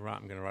it and go, right,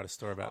 I'm going to write a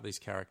story about these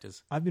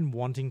characters. I've been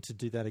wanting to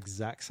do that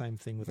exact same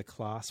thing with a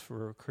class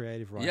for a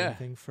creative writing Yeah.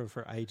 thing for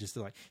ages.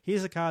 They're like,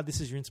 here's a card. This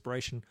is your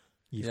inspiration.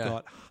 You've Yeah.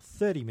 got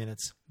 30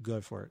 minutes.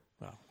 Go for it.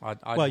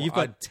 Well, You've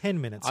got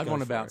 10 minutes. I'd go want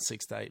for about it.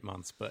 6 to 8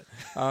 months, but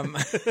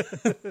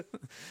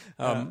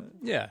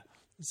yeah.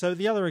 So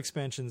the other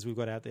expansions we've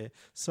got out there.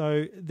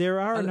 So there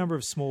are a number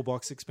of small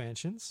box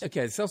expansions.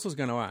 Okay, so that's what I was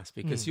going to ask,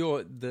 because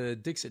the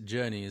Dixit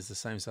Journey is the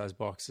same size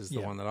box as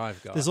the one that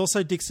I've got. There's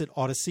also Dixit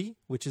Odyssey,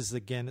 which is,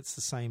 again, it's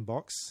the same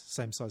box,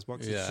 same size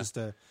box. Yeah. It's just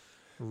a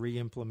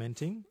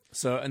re-implementing.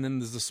 So, and then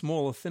there's the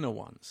smaller, thinner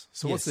ones.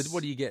 So Yes.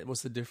 what do you get?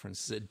 What's the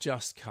difference? Is it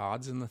just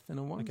cards in the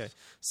thinner ones? Okay.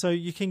 So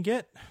you can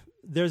get...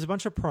 There's a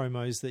bunch of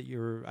promos that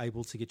you're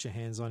able to get your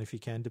hands on if you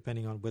can,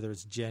 depending on whether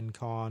it's Gen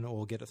Con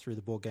or get it through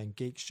the Board Game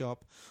Geek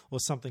shop or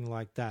something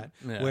like that,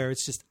 where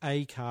it's just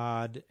a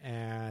card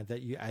that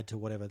you add to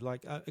whatever,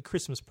 like a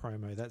Christmas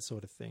promo, that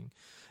sort of thing.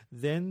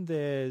 Then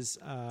there's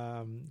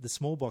the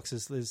small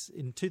boxes. There's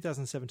in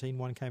 2017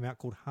 one came out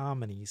called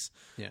Harmonies,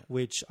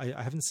 which I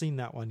haven't seen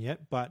that one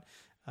yet, but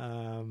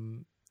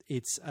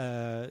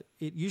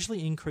it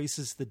usually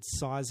increases the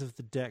size of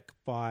the deck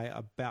by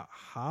about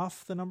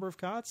half the number of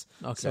cards.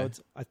 Okay. So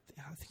I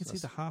think it's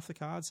either half the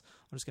cards.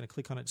 I'm just going to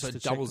click on it. So Just it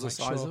to check doubles to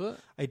the make size sure. of it?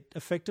 It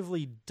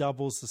effectively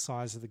doubles the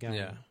size of the game.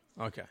 Yeah.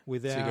 Okay.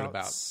 Without, so you got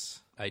about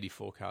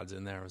 84 cards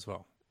in there as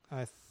well.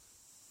 I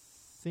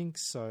think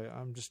so.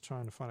 I'm just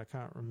trying to find. I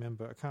can't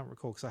remember. I can't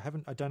recall because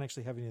I don't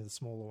actually have any of the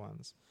smaller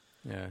ones.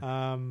 Yeah.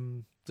 I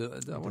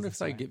wonder if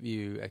they give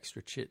you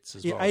extra chits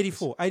as well.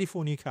 Yeah,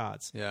 84 new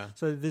cards. Yeah.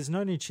 So there's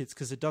no new chits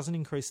because it doesn't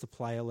increase the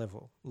player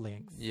level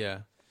length. Yeah.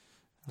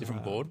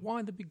 Different board.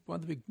 Why the big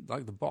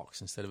like the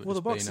box instead of it? Well,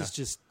 the box being is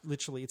just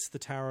literally it's the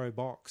tarot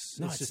box.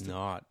 No, it's it's just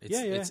not. It's,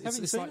 Yeah, yeah. It's, Haven't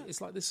you it's seen like it?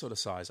 it's like this sort of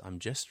size. I'm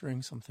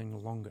gesturing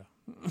something longer.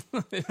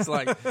 It's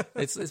like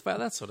it's about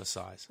that sort of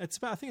size. I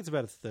think it's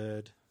about a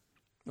third.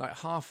 Like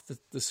half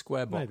the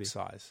square box Maybe.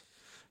 size.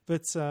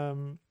 But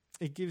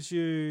it gives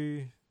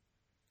you,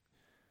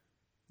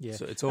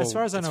 So it's all, as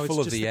far as I know, full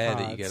it's of just the air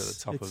cards. that you get at the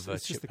top of a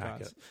it's just chip the packet.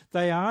 cards.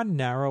 They are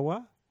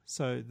narrower,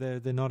 so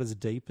they're not as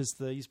deep as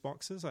these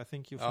boxes. I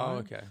think you'll find.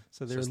 Oh, okay.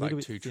 So they're it's a little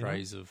like bit two thinner.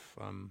 trays of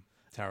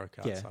tarot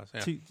card Yeah, size. Yeah.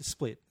 two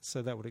split.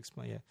 So that would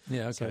explain. Yeah.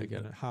 Yeah. Okay. So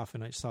Get it. half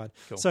on each side.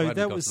 Cool. So Glad we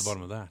that got was to the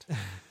bottom of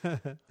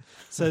that.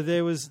 So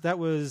that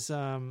was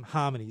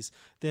Harmonies.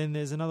 Then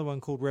there's another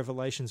one called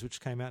Revelations, which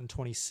came out in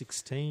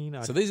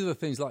 2016. So these are the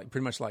things like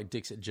pretty much like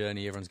Dixit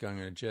Journey. Everyone's going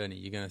on a journey.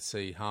 You're going to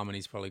see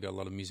Harmony's probably got a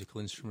lot of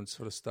musical instruments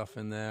sort of stuff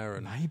in there,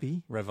 and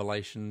Maybe.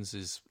 Revelations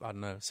is I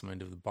don't know something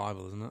to do with the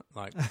Bible, isn't it?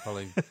 Like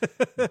probably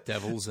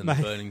devils and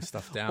Maybe. burning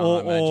stuff down. I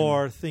imagine.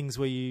 or things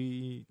where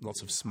you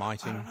Lots of I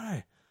smiting. don't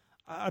know.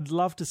 I'd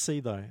love to see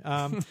though.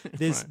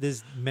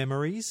 There's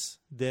Memories.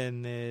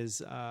 Then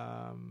there's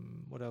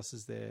what else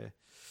is there?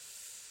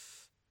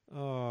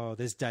 Oh,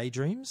 there's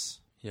Daydreams.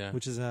 Yeah,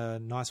 Which is a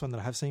nice one that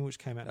I have seen, which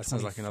came out. that in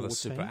sounds like another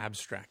 2014. super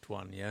abstract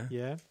one. Yeah,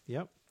 Yeah.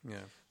 Yep. yeah.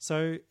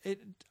 So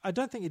I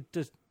don't think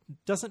it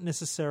doesn't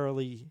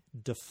necessarily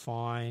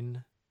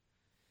define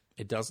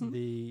It doesn't.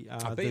 the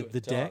bet you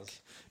it deck.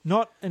 does.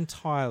 Not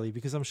entirely,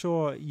 because I'm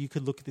sure you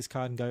could look at this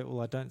card and go,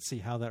 well, I don't see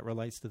how that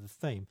relates to the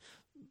theme.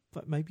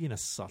 But maybe in a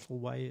subtle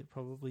way, it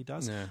probably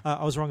does. Yeah.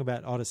 I was wrong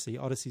about Odyssey.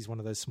 Odyssey is one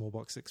of those small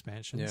box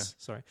expansions. Yeah.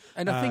 Sorry,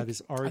 And I think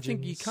there's I think you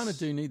Origins. kind of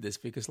do need this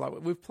because like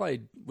we've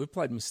played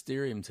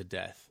Mysterium to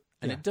death,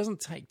 and Yeah. it doesn't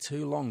take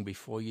too long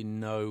before you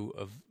know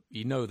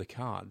the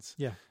cards.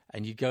 Yeah.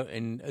 And you go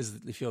and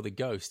if you're the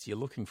ghost, you're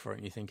looking for it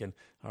and you're thinking,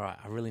 all right,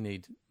 I really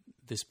need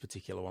this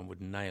particular one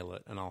would nail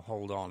it, and I'll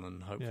hold on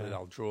and hopefully Yeah.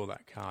 I'll draw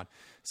that card.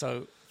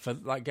 So for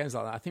like games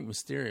like that, I think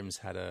Mysterium's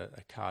had a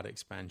card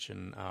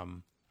expansion.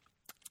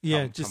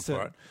 Yeah, come just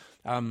for it.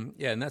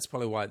 Yeah, and that's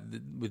probably why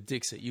with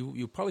Dixit,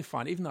 you'll probably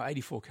find even though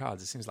 84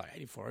 cards, it seems like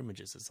 84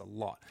 images is a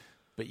lot,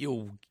 but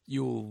you'll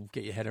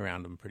get your head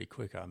around them pretty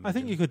quick. I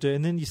think you could do,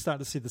 and then you start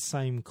to see the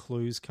same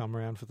clues come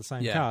around for the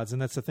same Yeah. cards,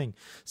 and that's the thing.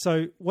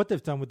 So what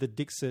they've done with the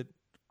Dixit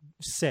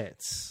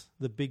sets,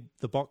 the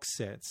box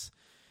sets,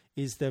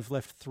 is they've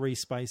left 3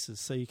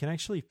 spaces, so you can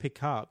actually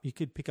pick up. You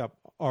could pick up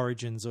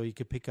Origins, or you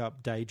could pick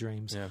up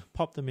Daydreams. Yeah.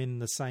 Pop them in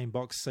the same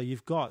box, so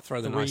you've got throw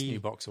the 3, nice new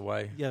box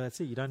away. Yeah, that's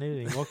it. You don't need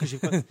it anymore because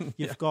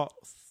you've got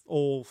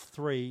all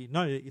 3.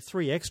 No,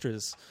 3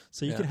 extras,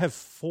 so you Yeah. could have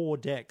 4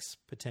 decks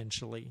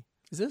potentially.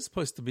 Is there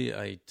supposed to be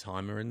a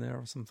timer in there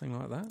or something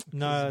like that?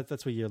 No,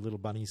 that's where your little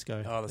bunnies go.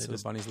 Oh, that's They're where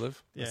just- the bunnies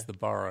live? Yeah. That's the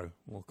burrow,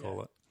 we'll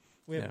call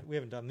Yeah. it. we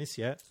haven't done this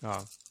yet.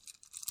 Oh.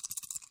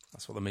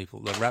 That's what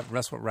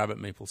that's what rabbit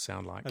meeples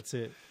sound like. That's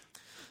it.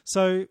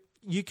 So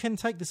you can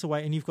take this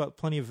away, and you've got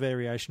plenty of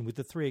variation with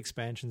the 3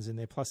 expansions in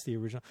there, plus the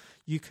original.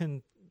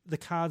 The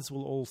cards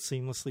will all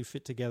seamlessly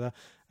fit together.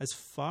 As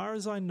far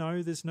as I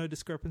know, there's no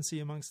discrepancy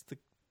amongst the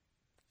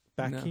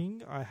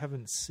backing. I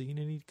haven't seen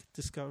any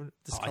discoloration.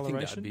 I think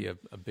that would be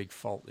a big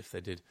fault if they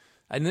did.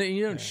 And then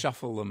you don't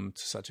shuffle them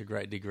to such a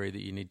great degree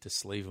that you need to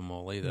sleeve them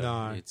all either.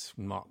 No. It's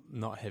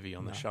not heavy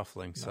on the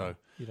shuffling, so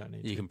you don't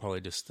need you to. can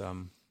probably just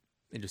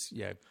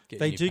get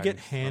They new do get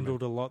patterns from it.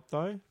 handled a lot,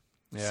 though.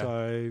 Yeah.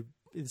 So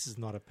this is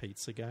not a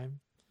pizza game.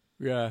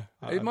 Yeah,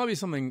 it might be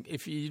something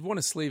if you want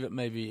to sleeve it.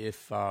 Maybe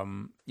if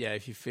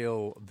you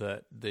feel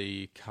that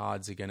the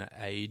cards are going to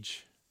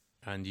age,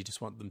 and you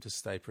just want them to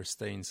stay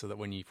pristine, so that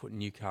when you put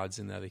new cards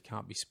in there, they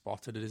can't be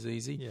spotted as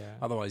easy. Yeah.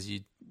 Otherwise,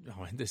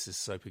 this is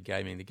super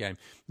gaming. The game,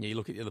 you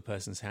look at the other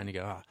person's hand, you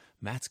go,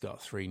 Matt's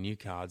got 3 new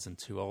cards and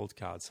 2 old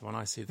cards. So when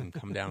I see them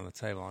come down on the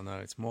table, I know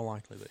it's more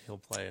likely that he'll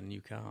play a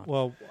new card.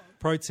 Well,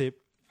 pro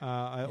tip,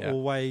 I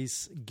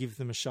always give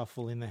them a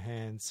shuffle in the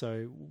hand.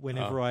 So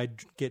whenever I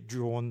get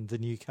drawn the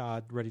new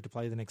card ready to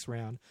play the next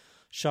round,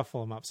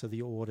 shuffle them up so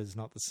the order's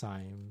not the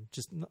same.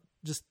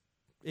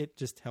 It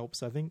just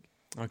helps, I think.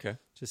 Okay.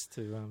 Just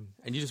to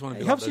and you just want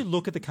to. It helps you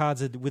look at the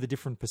cards with a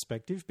different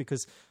perspective,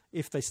 because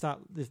if they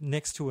start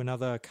next to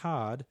another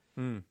card,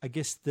 I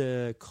guess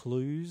the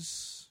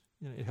clues.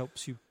 It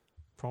helps you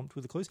prompt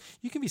with the clues.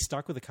 You can be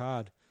stuck with a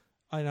card.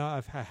 I know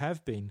I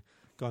have been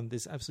gone.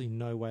 There's absolutely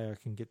no way I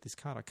can get this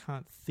card. I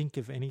can't think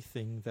of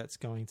anything that's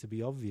going to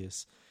be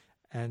obvious,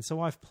 and so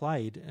I've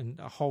played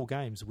whole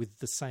games with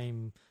the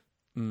same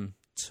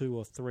 2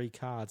 or 3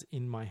 cards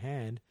in my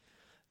hand.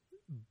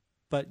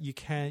 But you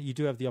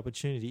do have the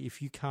opportunity,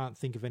 if you can't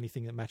think of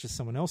anything that matches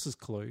someone else's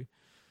clue,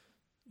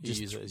 you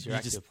use it as your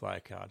active player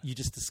card. You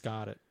just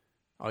discard it.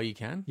 Oh, you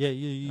can? Yeah,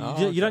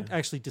 you don't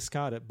actually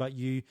discard it, but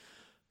you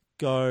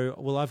go,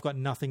 well, I've got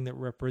nothing that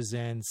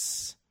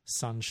represents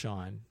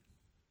sunshine.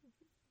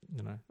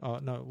 Oh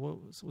no,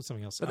 what's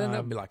something else? But then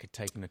that would be like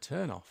taking a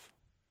turn off.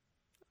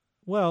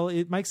 Well,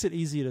 it makes it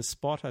easier to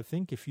spot, I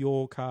think, if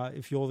you're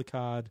the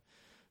card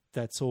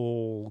that's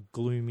all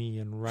gloomy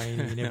and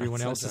rainy, and everyone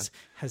else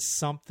has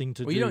something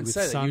to do with sunshine. Well, you don't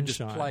say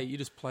that. You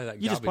just play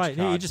that garbage card.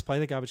 You just play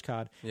the garbage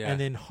card, and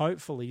then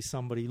hopefully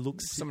somebody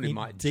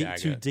might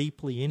too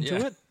deeply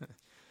into it.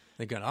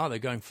 They're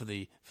going for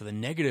the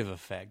negative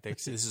effect.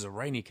 This is a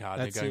rainy card.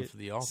 They're going for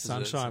the opposite.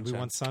 Sunshine. We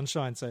want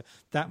sunshine, so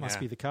that must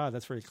be the card.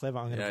 That's very clever.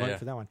 I'm going to vote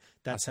for that one.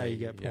 That's how you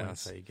get points. Yeah,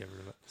 that's how you get rid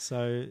of it.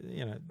 So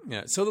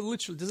Yeah. So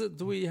literally,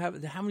 do we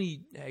have how many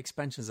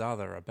expansions are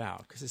there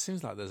about? Because it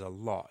seems like there's a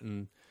lot.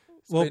 And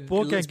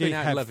Board Game Geek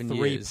have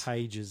 3 years.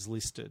 pages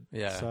listed.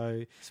 Yeah.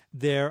 So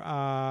there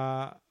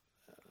are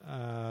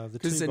the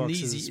 2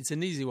 boxes. It's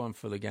an easy one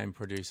for the game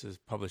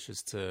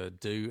publishers to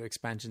do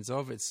expansions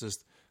of. It's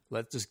just,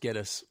 let's just get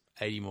us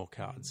 80 more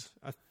cards.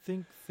 I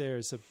think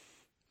there's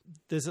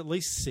at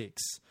least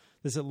 6.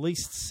 There's at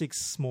least 6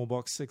 small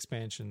box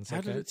expansions.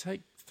 How did it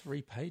take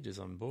 3 pages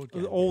on Board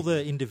Game? All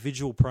the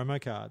individual promo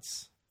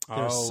cards. There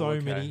are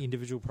so many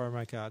individual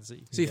promo cards that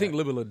you can So you think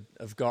Libelud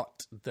have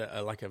got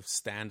like a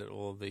stand at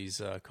all of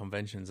these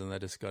conventions, and they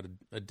just got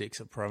a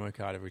Dixit promo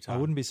card every time? I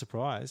wouldn't be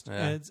surprised.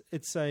 Yeah. And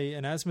it's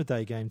an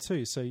Asmodee game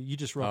too, so you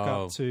just rock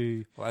up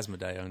to... Well,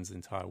 Asmodee owns the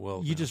entire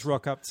world. You just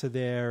rock up to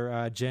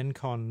their Gen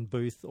Con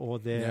booth or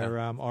their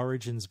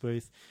Origins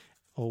booth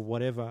or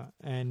whatever,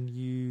 and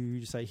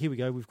you say, here we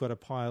go, we've got a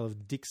pile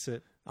of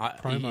Dixit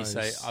promos. You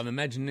say, I'm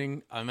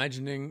imagining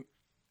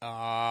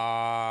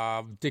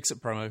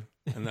Dixit promo,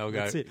 and they'll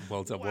go,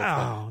 well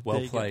done,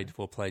 well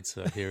played,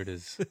 sir. Here it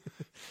is.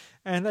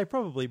 And they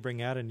probably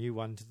bring out a new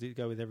one to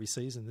go with every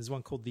season. There's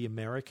one called The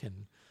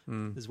American.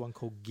 There's one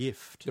called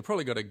Gift. They've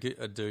probably got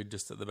a dude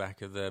just at the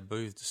back of their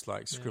booth, just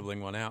like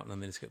scribbling one out, and then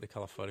they just get the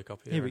colour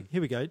photocopy.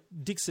 Here we go.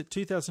 Dixit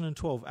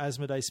 2012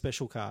 Asmodee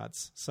special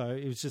cards. So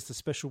it was just a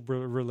special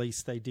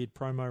release. They did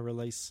promo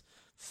release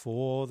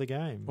for the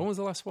game. When was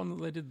the last one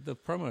that they did the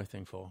promo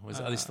thing for?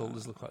 Are they still?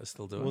 Does it look like they're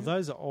still doing it? Well,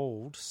 those are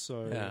old,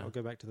 so I'll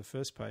go back to the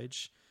first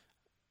page.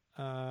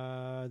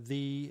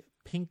 The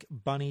Pink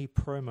Bunny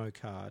promo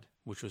card.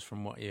 Which was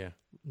from what year?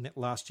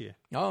 Last year.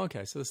 Oh,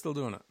 okay. So they're still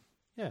doing it.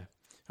 Yeah.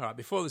 All right.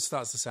 Before this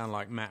starts to sound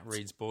like Matt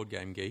Reed's Board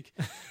Game Geek,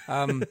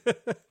 well,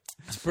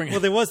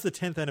 there was the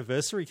 10th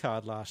anniversary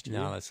card last year.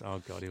 No,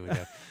 oh god, here we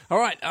go. All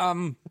right.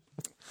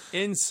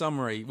 In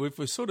summary, we've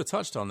sort of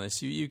touched on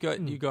this. You got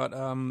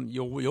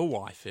your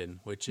wife in,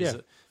 which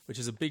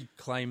is a big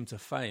claim to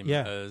fame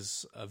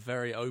as a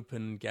very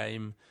open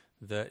game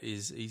that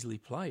is easily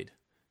played.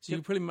 So you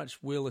can pretty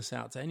much wheel this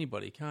out to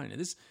anybody, can't you?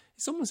 It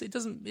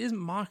isn't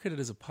marketed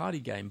as a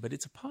party game, but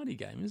it's a party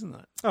game, isn't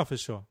it? Oh, for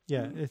sure.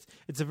 Yeah,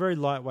 it's a very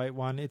lightweight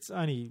one. It's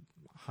only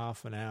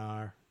half an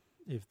hour,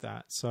 if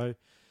that. So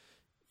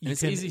you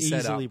can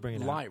easily bring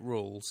it out. Light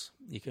rules.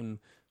 You can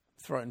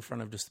throw it in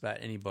front of just about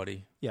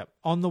anybody. Yep.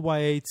 On the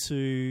way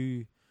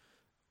to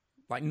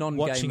like non-gamers,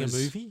 watching a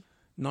movie.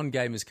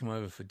 Non-gamers come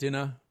over for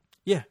dinner.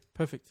 Yeah,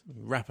 perfect.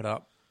 Wrap it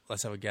up.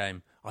 Let's have a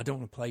game. I don't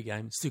want to play a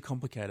game. It's too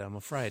complicated, I'm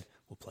afraid.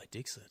 We'll play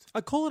Dixit. I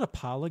call it a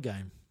parlor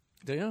game.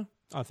 Do you?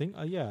 I think,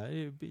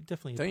 it'd be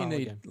definitely a parlor game. Don't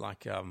you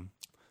need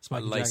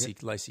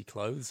like lacy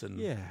clothes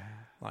and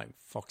like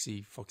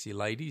foxy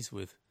ladies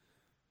with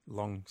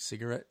long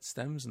cigarette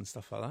stems and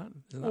stuff like that?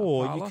 Isn't that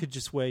or you could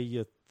just wear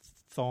your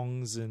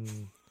thongs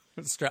and...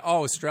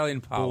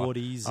 Australian parlor.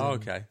 Boardies. Oh,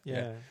 okay.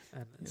 Yeah.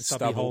 And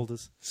stubby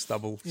holders.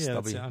 Stubby.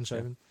 That's it,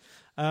 unshaven.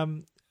 Yeah.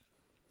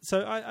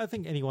 So I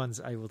think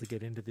anyone's able to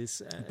get into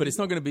this. But it's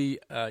not going to be,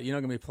 you're not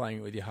going to be playing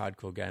it with your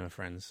hardcore gamer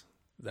friends.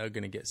 They're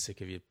going to get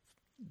sick of you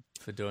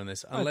for doing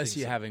this. Unless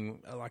you're having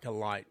like a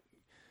light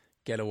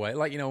get away.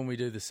 Like, when we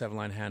do the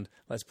 7-Land Hand,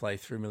 let's play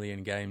 3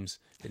 million games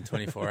in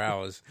 24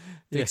 hours.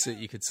 Dixit,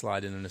 you could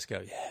slide in and just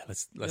go,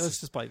 let's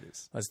just play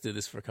this. Let's do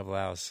this for a couple of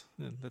hours.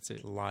 Yeah, that's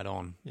it. Light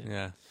on.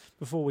 Yeah.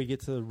 Before we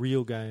get to the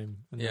real game.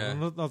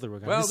 Not the real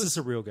game. Well, this is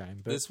a real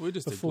game. But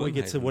before we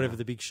get to whatever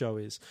the big show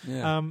is.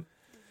 Yeah.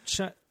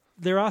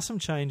 There are some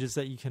changes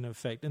that you can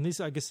affect. And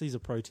I guess these are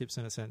pro tips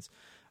in a sense.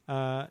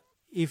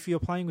 If you're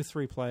playing with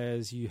 3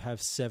 players, you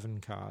have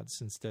 7 cards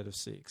instead of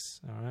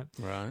 6. All right.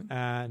 Right.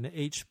 And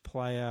each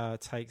player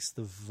takes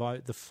the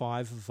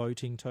 5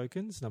 voting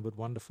tokens, numbered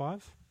 1 to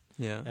 5.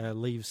 Yeah.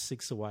 Leaves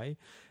 6 away.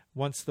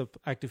 Once the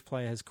active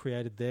player has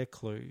created their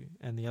clue,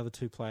 and the other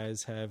 2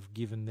 players have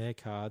given their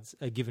cards,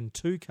 given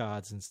 2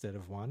 cards instead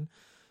of 1,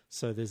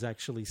 so there's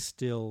actually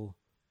still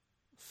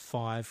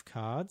 5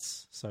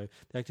 cards. So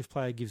the active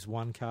player gives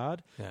 1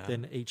 card,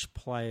 then each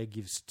player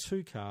gives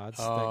 2 cards.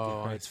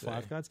 That creates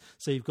 5 cards.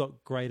 So you've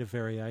got greater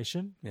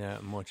variation. Yeah,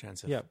 more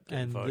chance of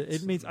and votes.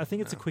 It means I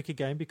think it's a quicker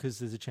game because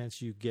there's a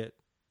chance you get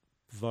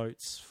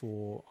votes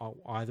for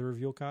either of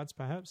your cards,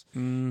 perhaps.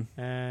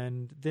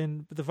 And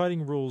then the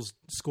voting rules,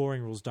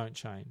 scoring rules don't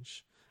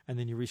change. And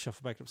then you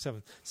reshuffle back up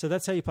 7. So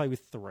that's how you play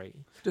with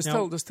 3. Just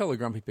tell the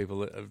grumpy people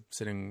that are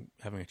sitting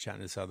having a chat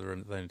in this other room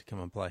that they need to come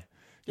and play.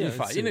 You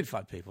need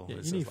 5 people. Yeah,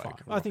 you need 5.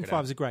 I think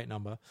 5 is a great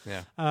number.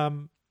 Yeah.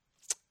 An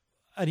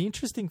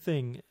interesting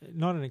thing,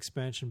 not an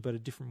expansion, but a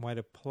different way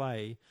to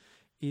play,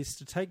 is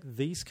to take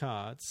these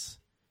cards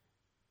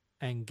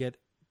and get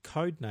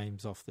code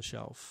names off the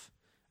shelf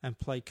and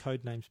play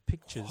Codenames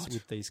Pictures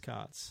with these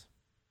cards.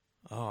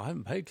 Oh, I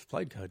haven't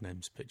played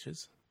Codenames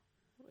Pictures.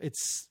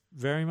 It's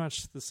very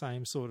much the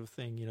same sort of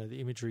thing.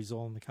 The imagery's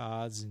all on the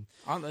cards. And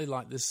aren't they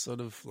like this sort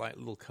of like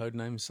little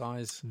codename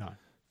size? No.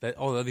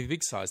 They're the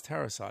big size,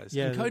 tarot size.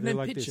 Yeah, Codename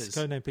like Pictures.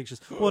 Codename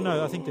Pictures. Well,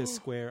 no, I think they're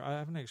square. I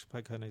haven't actually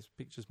played Codename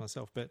Pictures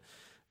myself, but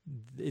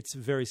it's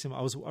very similar.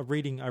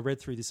 I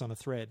read through this on a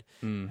thread,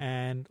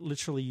 and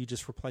literally you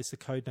just replace the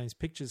Codenames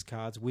Pictures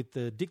cards with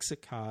the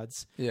Dixit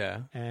cards. Yeah,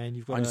 and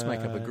you've got just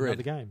make up a grid.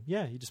 Another game.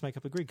 Yeah, you just make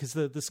up a grid because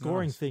the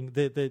scoring thing,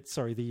 the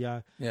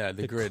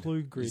grid.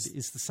 clue grid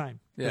is the same.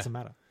 Yeah. Doesn't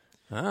matter.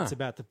 It's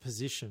about the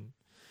position,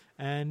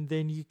 and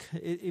then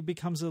it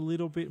becomes a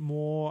little bit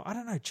more, I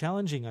don't know,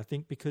 challenging. I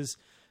think because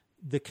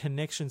the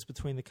connections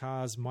between the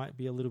cards might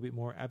be a little bit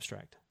more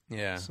abstract.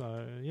 Yeah.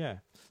 So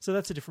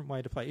that's a different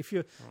way to play. If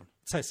you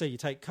say you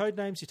take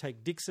Codenames, you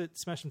take Dixit,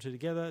 smash them 2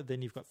 together,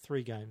 then you've got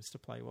 3 games to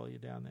play while you're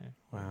down there.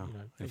 Wow.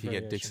 If you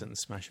get Dixit and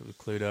smash it with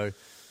Cluedo,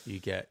 you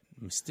get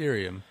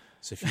Mysterium.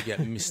 So if you get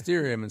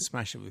Mysterium and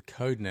smash it with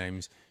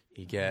Codenames,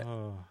 you get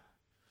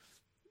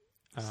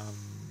a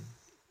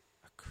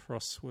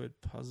crossword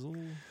puzzle,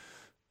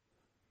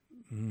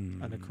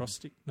 an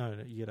acrostic. No,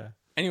 you get a.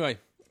 Anyway.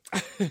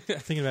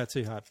 Thinking about it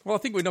too hard. Well, I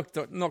think we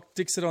knocked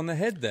Dixit on the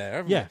head there.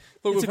 Haven't we?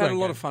 Look, we've had a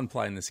lot of fun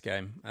playing this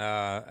game,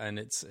 and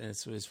it's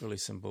really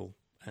simple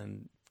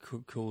and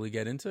cool to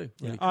get into.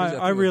 Really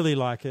I really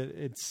like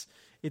it.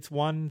 It's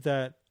one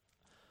that,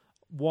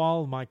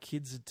 while my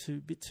kids are a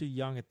bit too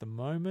young at the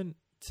moment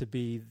to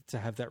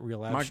have that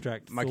real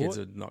abstract. My kids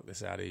would knock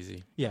this out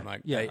easy. Yeah,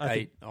 like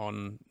 8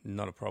 on,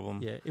 not a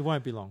problem. Yeah, it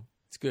won't be long.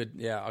 It's good,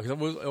 yeah.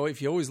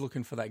 If you're always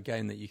looking for that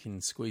game that you can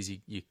squeeze, you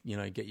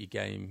get your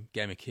game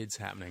of kids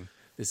happening.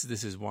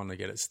 This is one to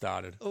get it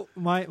started. Oh,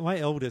 my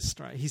eldest,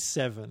 right? He's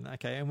 7,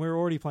 okay, and we're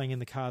already playing in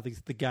the car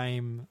the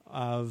game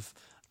of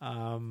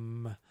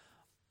your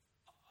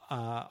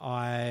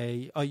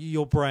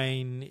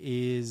brain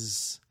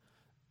is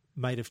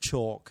made of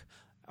chalk.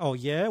 Oh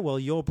yeah, well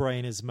your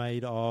brain is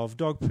made of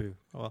dog poo.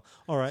 Well,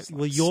 all right.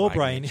 Well, your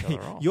brain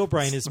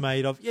is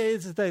made of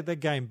it's the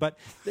game, but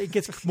it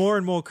gets more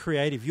and more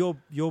creative. Your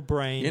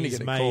brain is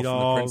made of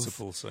the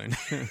principal soon.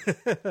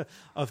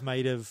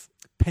 made of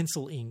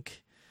pencil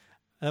ink.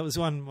 That was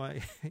one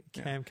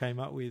Cam came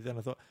up with, and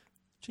I thought,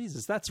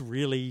 Jesus, that's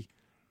really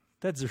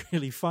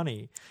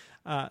funny.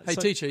 Hey,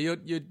 teacher,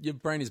 your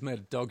brain is made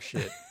of dog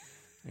shit.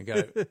 And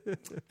go,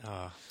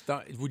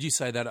 would you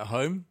say that at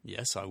home?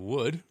 Yes, I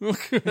would.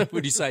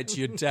 Would you say it to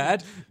your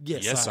dad?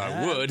 Yes,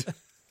 I would.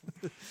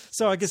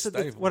 So I guess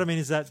what I mean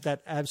is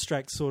that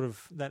abstract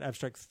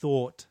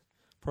thought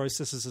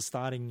processes are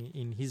starting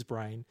in his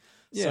brain.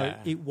 Yeah. So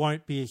it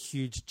won't be a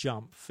huge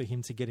jump for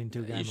him to get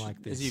into a game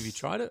like this. Have you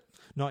tried it?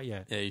 Not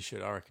yet. Yeah, you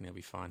should. I reckon he'll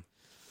be fine.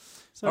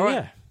 So all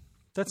right.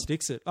 That's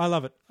Dixit. I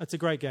love it. It's a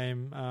great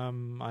game.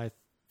 I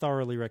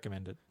thoroughly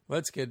recommend it.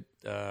 Let's get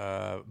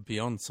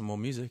beyond some more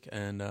music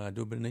and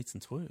do a bit of Neats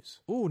and Twoos.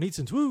 Oh, Neats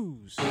and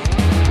Twoos.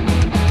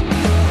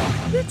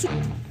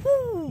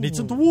 Neats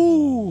and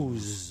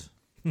Twoos.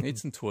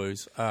 Neats and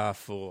Twoos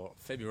for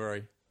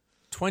February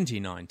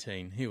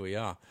 2019. Here we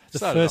are. The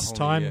first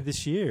time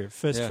this year,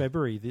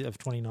 February of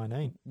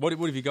 2019. What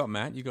have you got,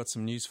 Matt? You got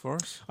some news for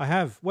us? I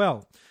have.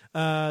 Well,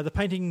 the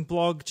painting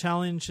blog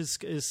challenge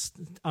is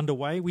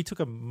underway. We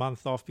took a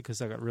month off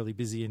because I got really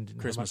busy and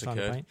didn't have much time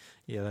to paint.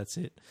 Yeah, that's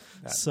it.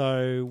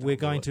 So we're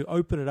going to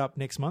open it up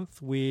next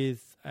month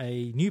with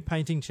a new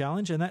painting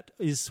challenge, and that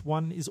is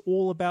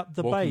all about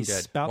the Walking bass.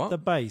 Dead. About What? the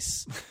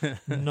bass.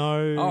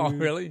 No. Oh,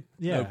 really?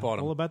 Yeah. No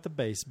bottom. All about the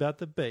bass. About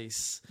the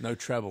bass. No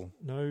treble.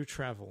 No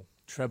travel.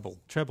 Treble.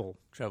 Treble.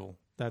 Treble.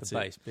 That's the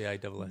it. bass.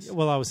 B-A-S-S.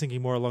 Well, I was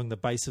thinking more along the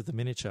base of the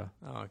miniature.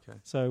 Oh, okay.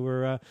 So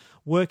we're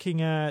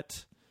working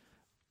at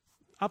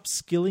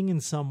upskilling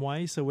in some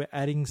way. So we're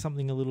adding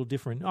something a little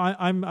different.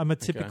 I'm a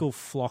typical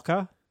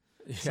flocker.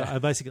 So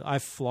I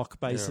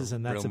flock bases,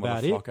 and that's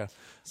about it.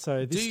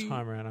 So this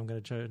time around, I'm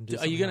going to try and do.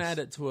 Are you going to add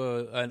it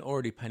to an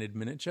already painted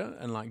miniature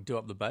and like do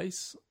up the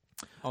base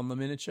on the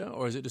miniature,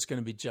 or is it just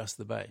going to be just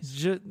the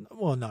base?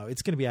 Well, no,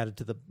 it's going to be added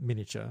to the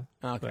miniature.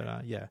 Okay.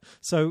 But, yeah.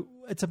 So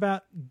it's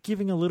about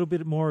giving a little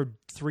bit more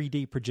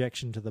 3D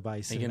projection to the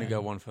base. Are you going to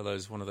go one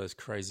of those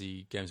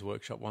crazy Games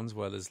Workshop ones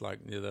where there's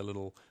like the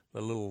little I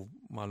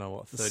don't know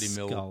what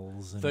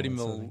 30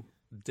 mil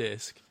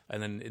disc,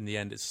 and then in the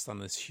end it's just on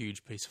this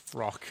huge piece of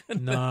rock.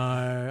 No,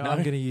 I'm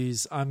going to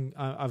use.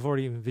 I've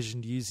already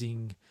envisioned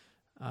using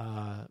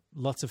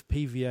lots of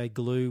PVA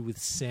glue with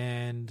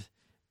sand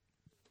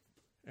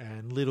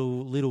and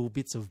little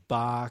bits of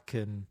bark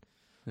and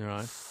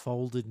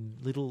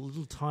folded little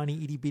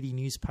tiny itty bitty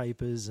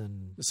newspapers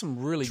and there's some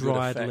really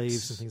dried good effects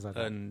leaves and things like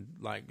that, and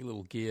like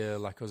little gear.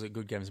 Like I was at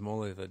Good Games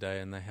Mall the other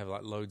day, and they have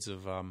like loads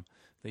of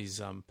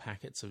these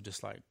packets of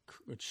just like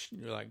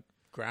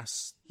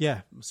grass,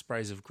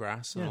 sprays of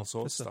grass and all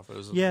sorts of stuff. It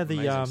was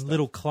the stuff.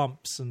 little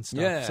clumps and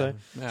stuff.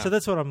 So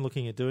that's what I'm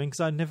looking at doing, because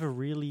I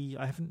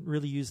haven't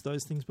really used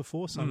those things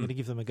before. So I'm going to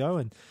give them a go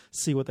and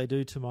see what they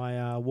do to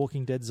my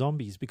Walking Dead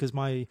zombies, because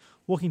my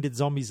Walking Dead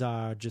zombies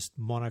are just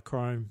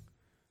monochrome,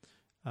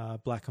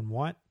 black and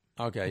white.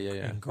 Okay,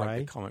 and grey.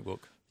 Like the comic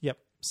book. Yep.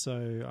 So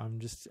I'm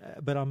just,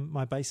 but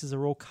my bases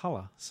are all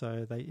color,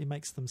 so it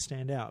makes them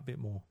stand out a bit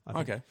more, I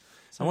think. Okay.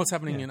 So, and what's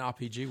happening in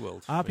RPG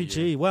world?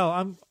 RPG.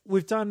 Well,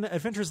 we've done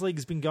Adventurers League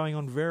has been going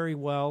on very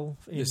well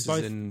in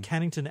both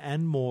Cannington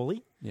and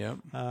Morley. Yeah.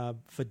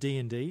 For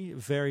D&D,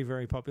 very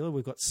very popular.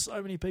 We've got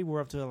so many people.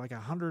 We're up to like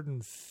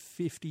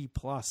 150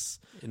 plus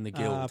in the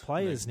guild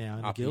players now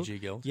in the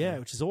RPG guild. Yeah,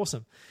 which is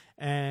awesome.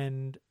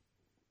 And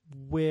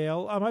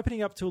well, I'm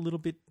opening up to a little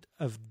bit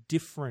of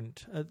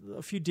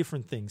a few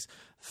different things.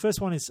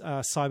 First one is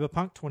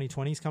Cyberpunk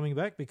 2020 is coming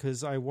back,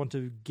 because I want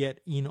to get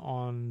in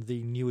on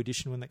the new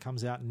edition when that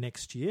comes out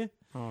next year.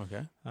 Oh,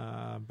 okay.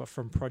 But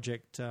from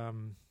Project... I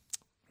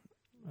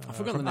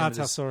forgot the name Arta of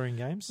this. Soaring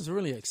Games. There's a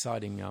really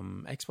exciting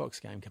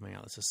Xbox game coming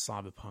out. It's a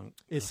Cyberpunk.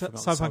 It's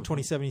Cyberpunk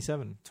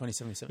 2077.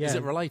 2077. Yeah. Is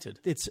it related?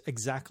 It's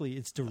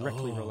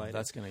directly related.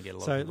 That's going to get a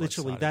lot. So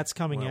literally, that's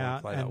coming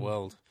out. Play that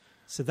world.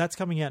 So that's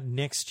coming out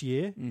next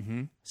year,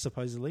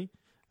 supposedly,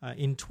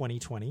 in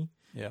 2020,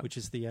 which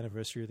is the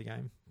anniversary of the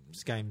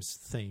game's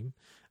theme,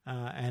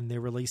 and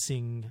they're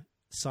releasing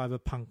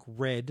Cyberpunk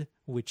Red,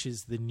 which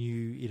is the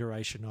new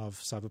iteration of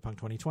Cyberpunk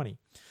 2020.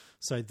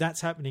 So that's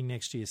happening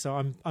next year. So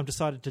I'm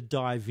decided to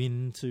dive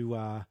into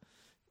a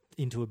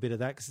bit of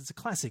that, because it's a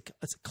classic.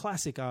 It's a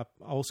classic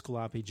old school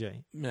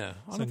RPG. Yeah,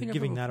 so I'm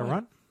giving that a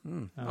run.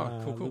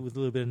 Cool. With a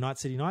little bit of Night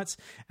City Nights.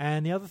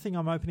 And the other thing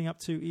I'm opening up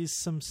to is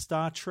some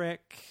Star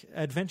Trek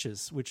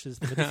Adventures, which is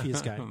the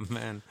Modiphius game. Oh,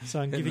 man. So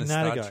I'm giving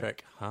that a go. Star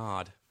Trek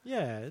hard.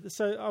 Yeah,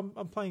 so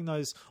I'm playing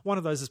those. One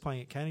of those is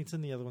playing at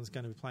Cannington. The other one's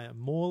going to be playing at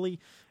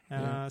Morley.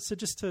 So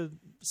just to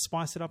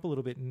spice it up a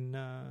little bit and,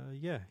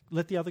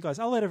 let the other guys...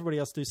 I'll let everybody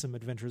else do some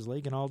Adventurers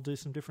League, and I'll do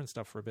some different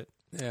stuff for a bit.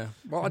 Yeah.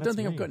 Well, I don't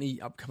think I've got any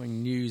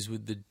upcoming news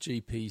with the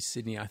GP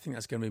Sydney. I think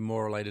that's going to be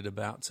more related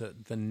about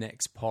the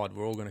next pod.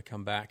 We're all going to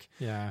come back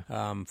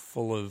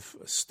full of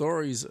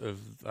stories of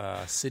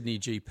Sydney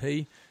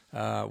GP.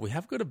 We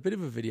have got a bit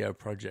of a video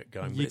project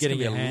going. It's going to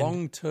be a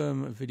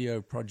long-term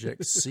video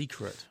project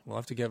secret. We'll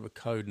have to give a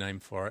code name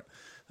for it.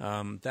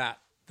 That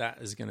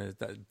is going to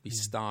be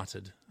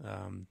started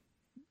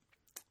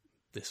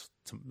the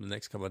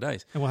next couple of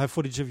days. And we'll have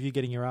footage of you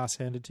getting your ass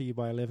handed to you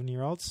by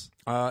 11-year-olds?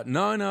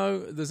 No,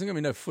 there's not going to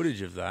be no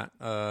footage of that.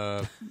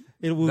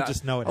 We'll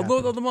just know it happened.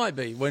 Although there might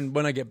be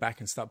when I get back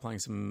and start playing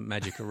some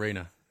Magic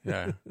Arena.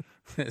 Yeah,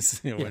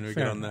 when we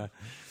get on there.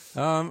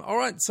 All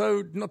right,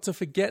 so not to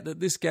forget that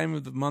this Game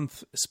of the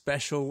Month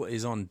special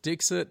is on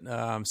Dixit.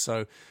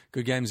 So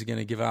Good Games are going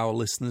to give our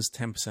listeners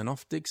 10%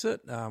 off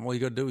Dixit. All you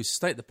got to do is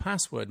state the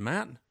password,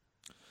 Matt.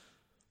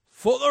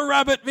 For the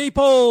Rabbit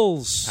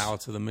Meeples! Power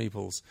to the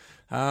Meeples.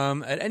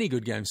 At any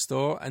Good Game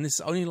store, and this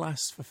only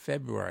lasts for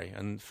February,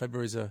 and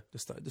February's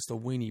just a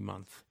weenie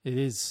month. It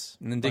is.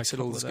 And then Dixit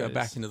will just go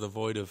back into the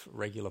void of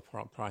regular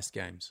priced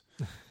games.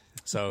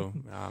 So,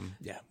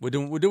 we're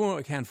doing what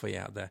we can for you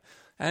out there.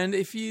 And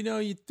if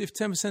if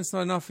 10%'s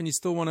not enough and you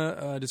still want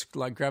to just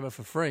like grab it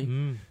for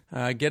free,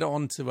 get it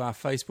onto our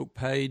Facebook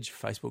page,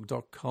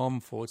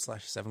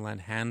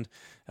 facebook.com/7landhand.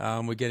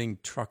 We're getting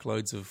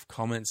truckloads of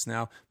comments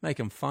now. Make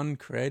them fun,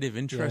 creative,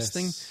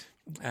 interesting. Yes.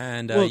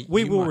 And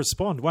we will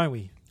respond, won't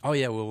we? Oh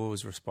yeah, we'll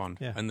always respond.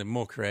 Yeah. And the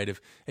more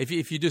creative. If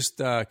you just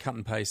cut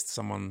and paste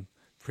someone,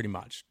 pretty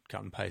much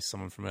cut and paste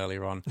someone from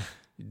earlier on,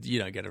 you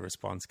don't get a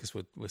response because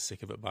we're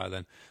sick of it by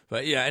then.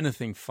 But yeah,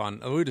 anything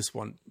fun. We just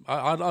want.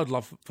 I'd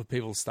love for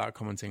people to start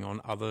commenting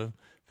on other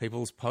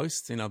people's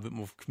posts. A bit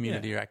more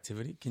community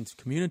activity.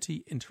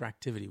 Community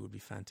interactivity would be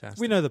fantastic.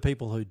 We know the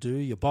people who do.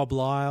 Your Bob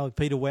Lyle,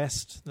 Peter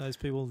West, those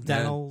people.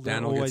 Daniel,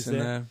 they're always gets in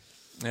there.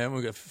 Yeah,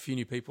 we've got a few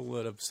new people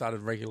that have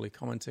started regularly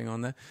commenting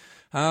on there.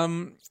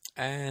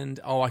 And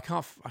I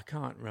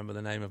can't remember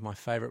the name of my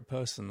favourite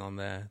person on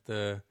there.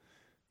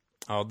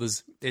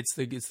 It's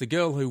the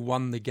girl who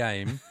won the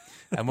game.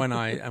 And when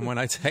I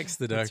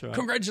texted her, right.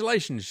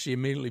 Congratulations, she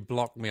immediately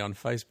blocked me on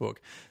Facebook,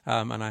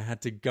 and I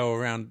had to go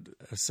around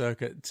a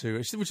circuit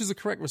which is the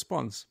correct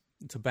response,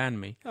 to ban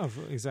me. Oh,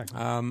 exactly.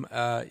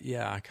 I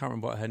can't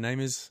remember what her name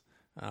is,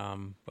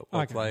 but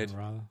well played.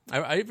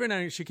 Every now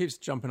and then she keeps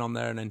jumping on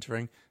there and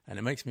entering, and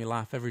it makes me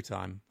laugh every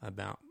time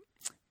about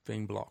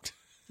being blocked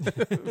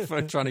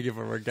for trying to give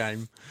her a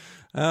game.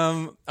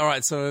 All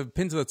right, so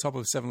pin to the top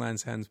of Seven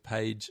Lands Hands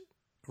page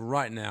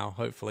right now,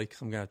 hopefully,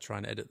 because I'm going to try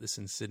and edit this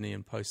in Sydney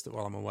and post it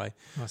while I'm away.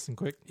 Nice and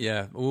quick.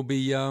 Yeah, it will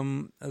be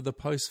the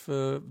post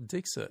for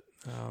Dixit.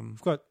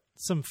 We've got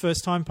some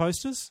first-time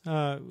posters,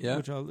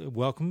 which I'll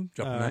welcome.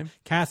 Drop a name.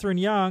 Catherine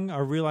Young, I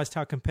realised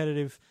how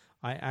competitive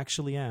I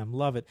actually am.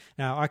 Love it.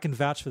 Now, I can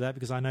vouch for that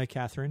because I know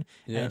Catherine,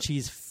 and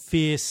she's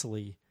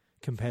fiercely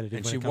competitive.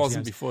 And when she it comes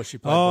wasn't to games. before she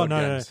played board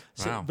no. games.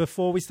 So Wow.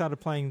 before we started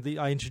playing,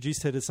 I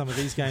introduced her to some of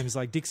these games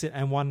like Dixit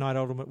and One Night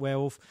Ultimate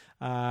Werewolf.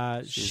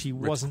 She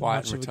wasn't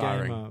much of a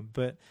gamer,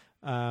 but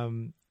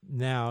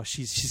now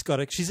she's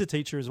a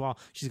teacher as well.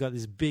 She's got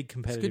this big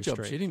competitive It's a good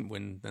job streak. she didn't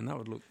win, then that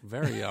would look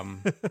very... Well,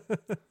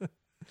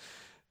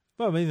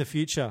 I mean, in the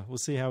future, we'll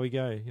see how we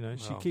go.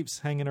 She keeps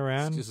hanging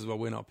around. This is why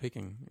we're not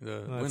picking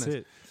the That's winners.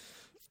 it.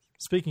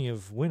 Speaking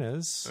of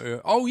winners,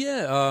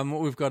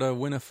 we've got a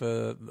winner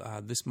for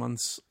this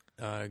month's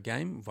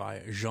game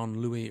by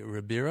Jean-Louis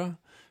Ribera.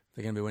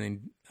 They're going to be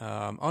winning...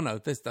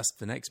 that's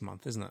the next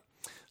month, isn't it?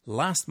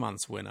 Last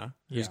month's winner,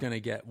 who's going to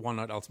get One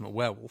Night Ultimate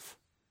Werewolf,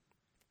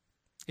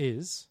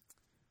 is...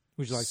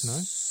 Would you like to know?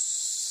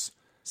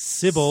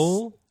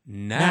 Sybil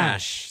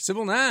Nash.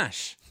 Sybil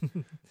Nash.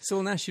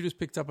 Sybil Nash, you just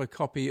picked up a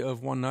copy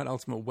of One Night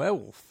Ultimate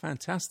Werewolf.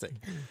 Fantastic.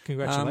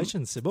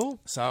 Congratulations, Sybil.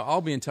 So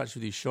I'll be in touch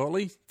with you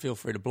shortly. Feel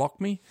free to block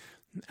me.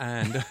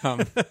 And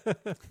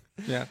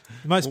yeah,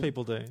 Most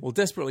people do. We'll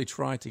desperately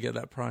try to get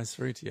that prize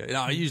through to you.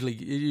 It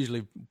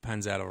usually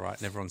pans out all right,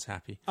 and everyone's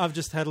happy. I've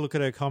just had a look at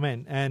her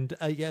comment, and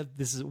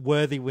this is a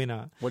worthy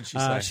winner. What did she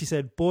say? She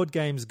said, "Board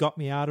games got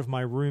me out of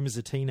my room as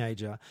a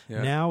teenager.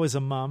 Yeah. Now, as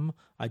a mum,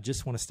 I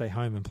just want to stay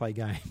home and play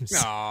games."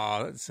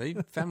 Oh, see,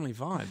 family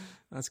vibe.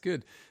 That's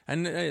good.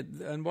 And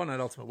One Night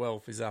Ultimate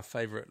Werewolf is our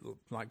favourite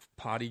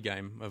party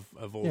game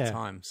of all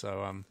time.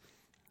 So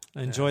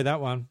enjoy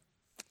that one.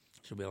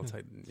 She'll be able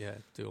to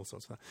do all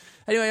sorts of that.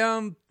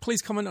 Anyway,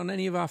 please comment on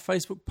any of our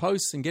Facebook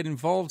posts and get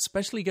involved.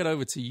 Especially get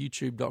over to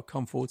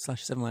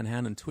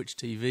youtube.com/7landhand and Twitch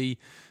TV.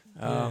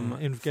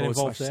 And get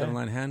involved there.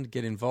 7landhand.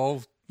 Get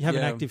involved. You have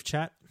an active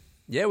chat.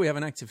 Yeah, we have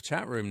an active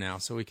chat room now,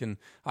 so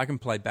I can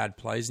play bad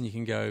plays, and you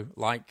can go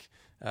like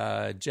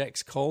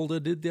Jex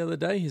Calder did the other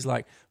day. He's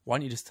like, "Why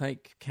don't you just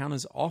take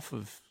counters off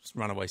of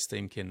Runaway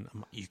Steamkin?"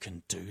 I'm like, "You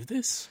can do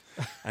this?"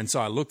 And so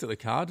I looked at the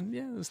card, and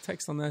there's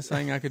text on there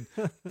saying I could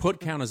put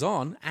counters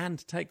on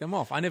and take them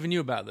off. I never knew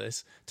about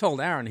this. Told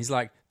Aaron, he's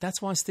like,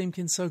 "That's why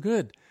Steamkin's so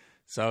good."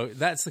 So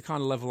that's the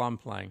kind of level I'm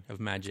playing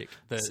of Magic.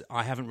 That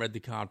I haven't read the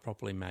card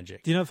properly.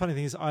 Magic. Do you know the funny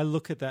thing is, I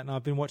look at that, and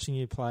I've been watching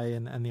you play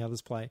and the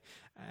others play,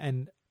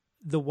 and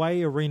the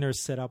way Arena is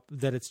set up,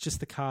 that it's just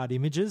the card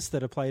images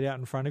that are played out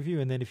in front of you,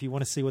 and then if you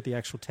want to see what the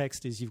actual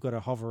text is, you've got to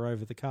hover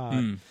over the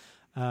card.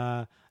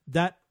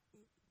 That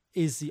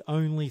is the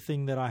only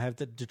thing that I have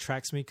that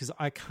detracts me, because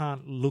I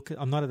can't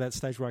I'm not at that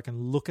stage where I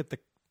can look at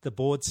the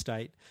board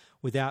state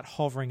without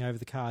hovering over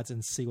the cards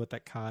and see what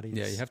that card is.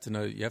 Yeah, you have to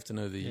know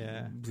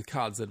the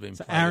cards that have been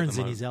played. Aaron's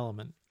in his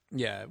element.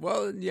 Yeah,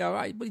 well,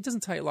 right, but it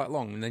doesn't take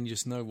long, and then you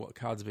just know what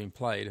cards are being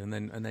played, and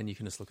then you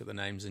can just look at the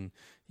names and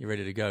you're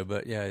ready to go.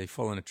 But yeah, you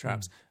fall into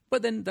traps.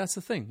 But then that's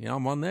the thing,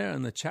 I'm on there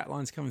and the chat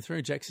line's coming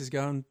through. Jex is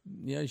going,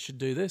 you should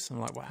do this. I'm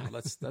like, wow,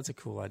 that's a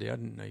cool idea. I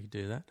didn't know you could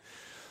do that.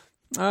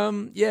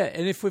 And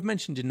if we've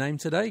mentioned your name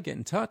today, get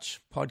in touch.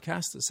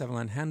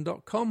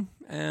 podcast@7landhand.com,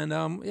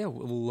 and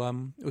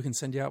we can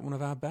send you out one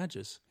of our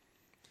badges.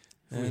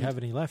 If we have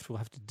any left, we'll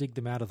have to dig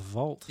them out of the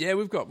vault. Yeah,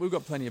 we've got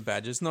plenty of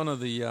badges. None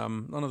of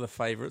the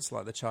favourites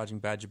like the Charging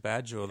Badger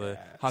badge or the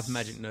Hyper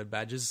Magic Nerd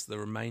badges. The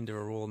remainder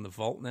are all in the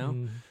vault now.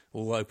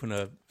 We'll open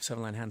a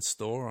 7landhand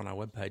store on our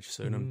webpage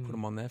soon and put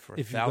them on there for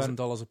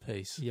 $1,000 a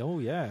piece. Oh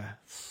yeah,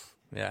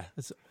 yeah.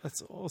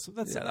 That's awesome.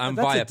 That's and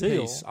that's by a a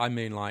deal. piece, I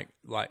mean like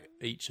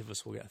each of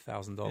us will get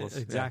 $1,000.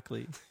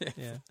 Exactly.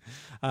 Yeah.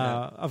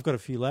 I've got a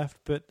few left,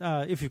 but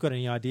if you've got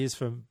any ideas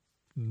for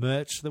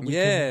merch that we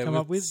can come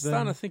up with, then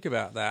starting to think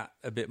about that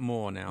a bit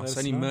more now. So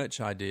any know.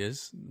 merch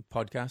ideas,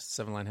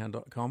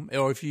 podcast@7landhand.com,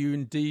 or if you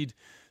indeed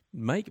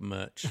make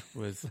merch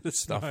with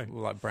stuff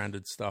like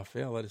branded stuff,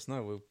 let us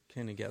know. We're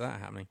keen to get that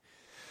happening.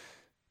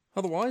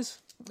 Otherwise,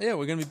 we're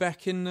going to be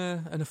back in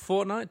a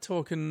fortnight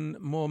talking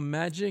more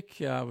Magic.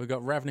 We've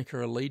got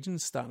Ravnica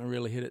Allegiance starting to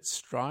really hit its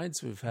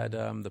strides. We've had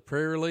the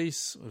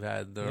pre-release, we've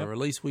had the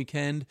release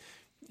weekend,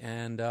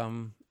 and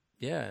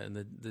and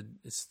the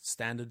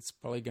standard's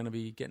probably going to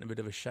be getting a bit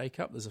of a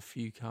shake-up. There's a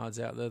few cards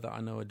out there that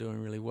I know are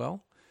doing really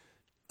well.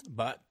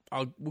 But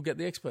we'll get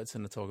the experts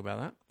in to talk about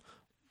that.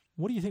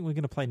 What do you think we're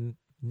going to play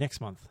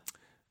next month?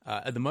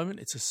 At the moment,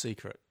 it's a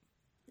secret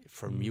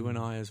from you and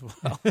I as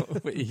well.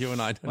 You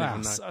and I don't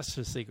even know. Such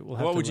a secret.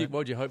 What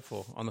would you hope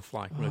for on the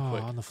fly, real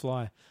quick? On the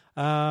fly.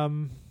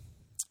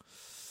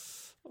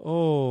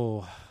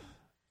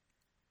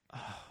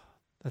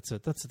 That's a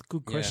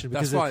good question,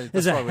 because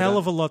there's a hell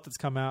of a lot that's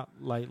come out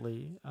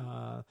lately.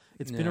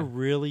 It's been a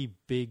really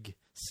big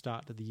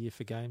start to the year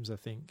for games, I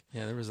think.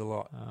 Yeah, there is a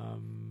lot.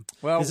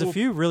 There's a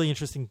few really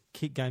interesting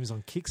games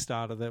on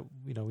Kickstarter that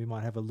we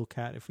might have a look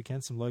at if we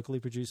can, some locally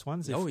produced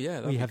ones. If we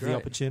have the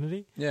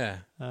opportunity. Yeah.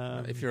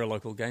 If you're a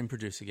local game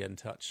producer, get in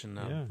touch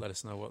and let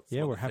us know what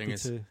we're the happy thing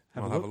is. to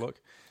have a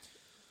look.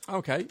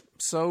 Okay,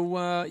 so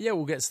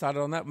we'll get started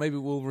on that. Maybe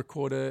we'll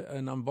record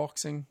an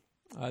unboxing.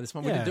 This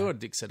month we can do a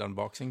Dixit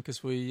unboxing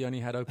because we only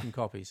had open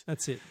copies.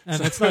 That's it,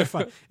 and it's no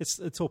fun.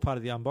 It's all part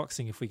of the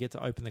unboxing if we get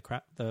to open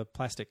the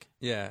plastic.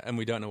 Yeah, and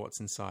we don't know what's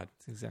inside.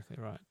 That's exactly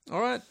right.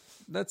 All right,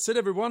 that's it,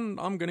 everyone.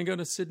 I'm going to go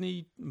to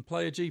Sydney and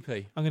play a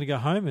GP. I'm going to go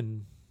home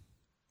and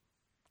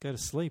go to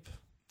sleep.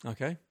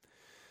 Okay,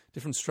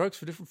 different strokes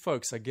for different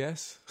folks, I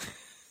guess.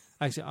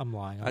 Actually, I'm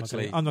lying.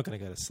 I'm not going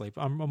to go to sleep.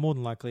 I'm more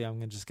than likely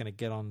I'm just going to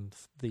get on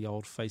the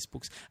old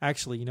Facebooks.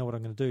 Actually, you know what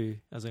I'm going to do?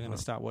 Is I'm going to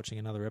start watching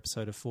another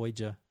episode of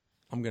Voyager.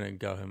 I'm going to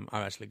go home.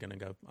 I'm going to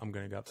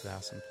go up to the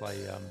house and play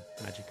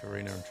Magic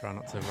Arena and try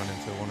not to run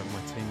into one of my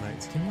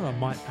teammates. You know what I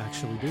might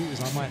actually do is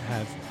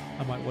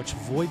I might watch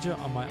Voyager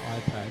on my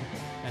iPad,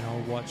 and I'll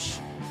watch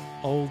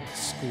old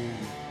school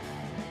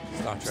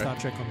Star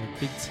Trek on the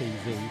big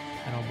TV,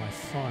 and on my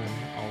phone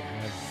I'll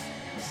have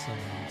some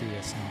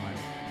DS9.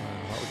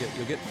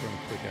 You'll get through them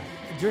quicker.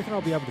 Do you reckon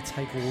I'll be able to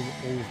take all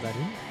of that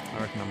in?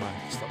 I reckon I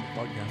might stop the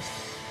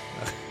podcast.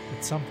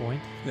 At some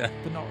point, but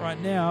not right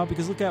now,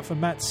 because look out for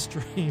Matt's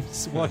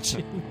streams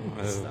watching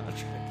Star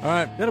Trek. All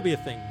right, that'll be a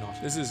thing.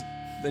 This is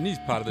the news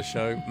part of the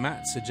show.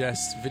 Matt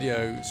suggests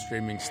video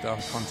streaming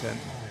stuff, content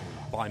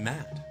by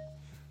Matt.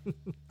 All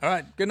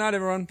right, good night,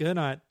 everyone. Good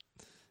night.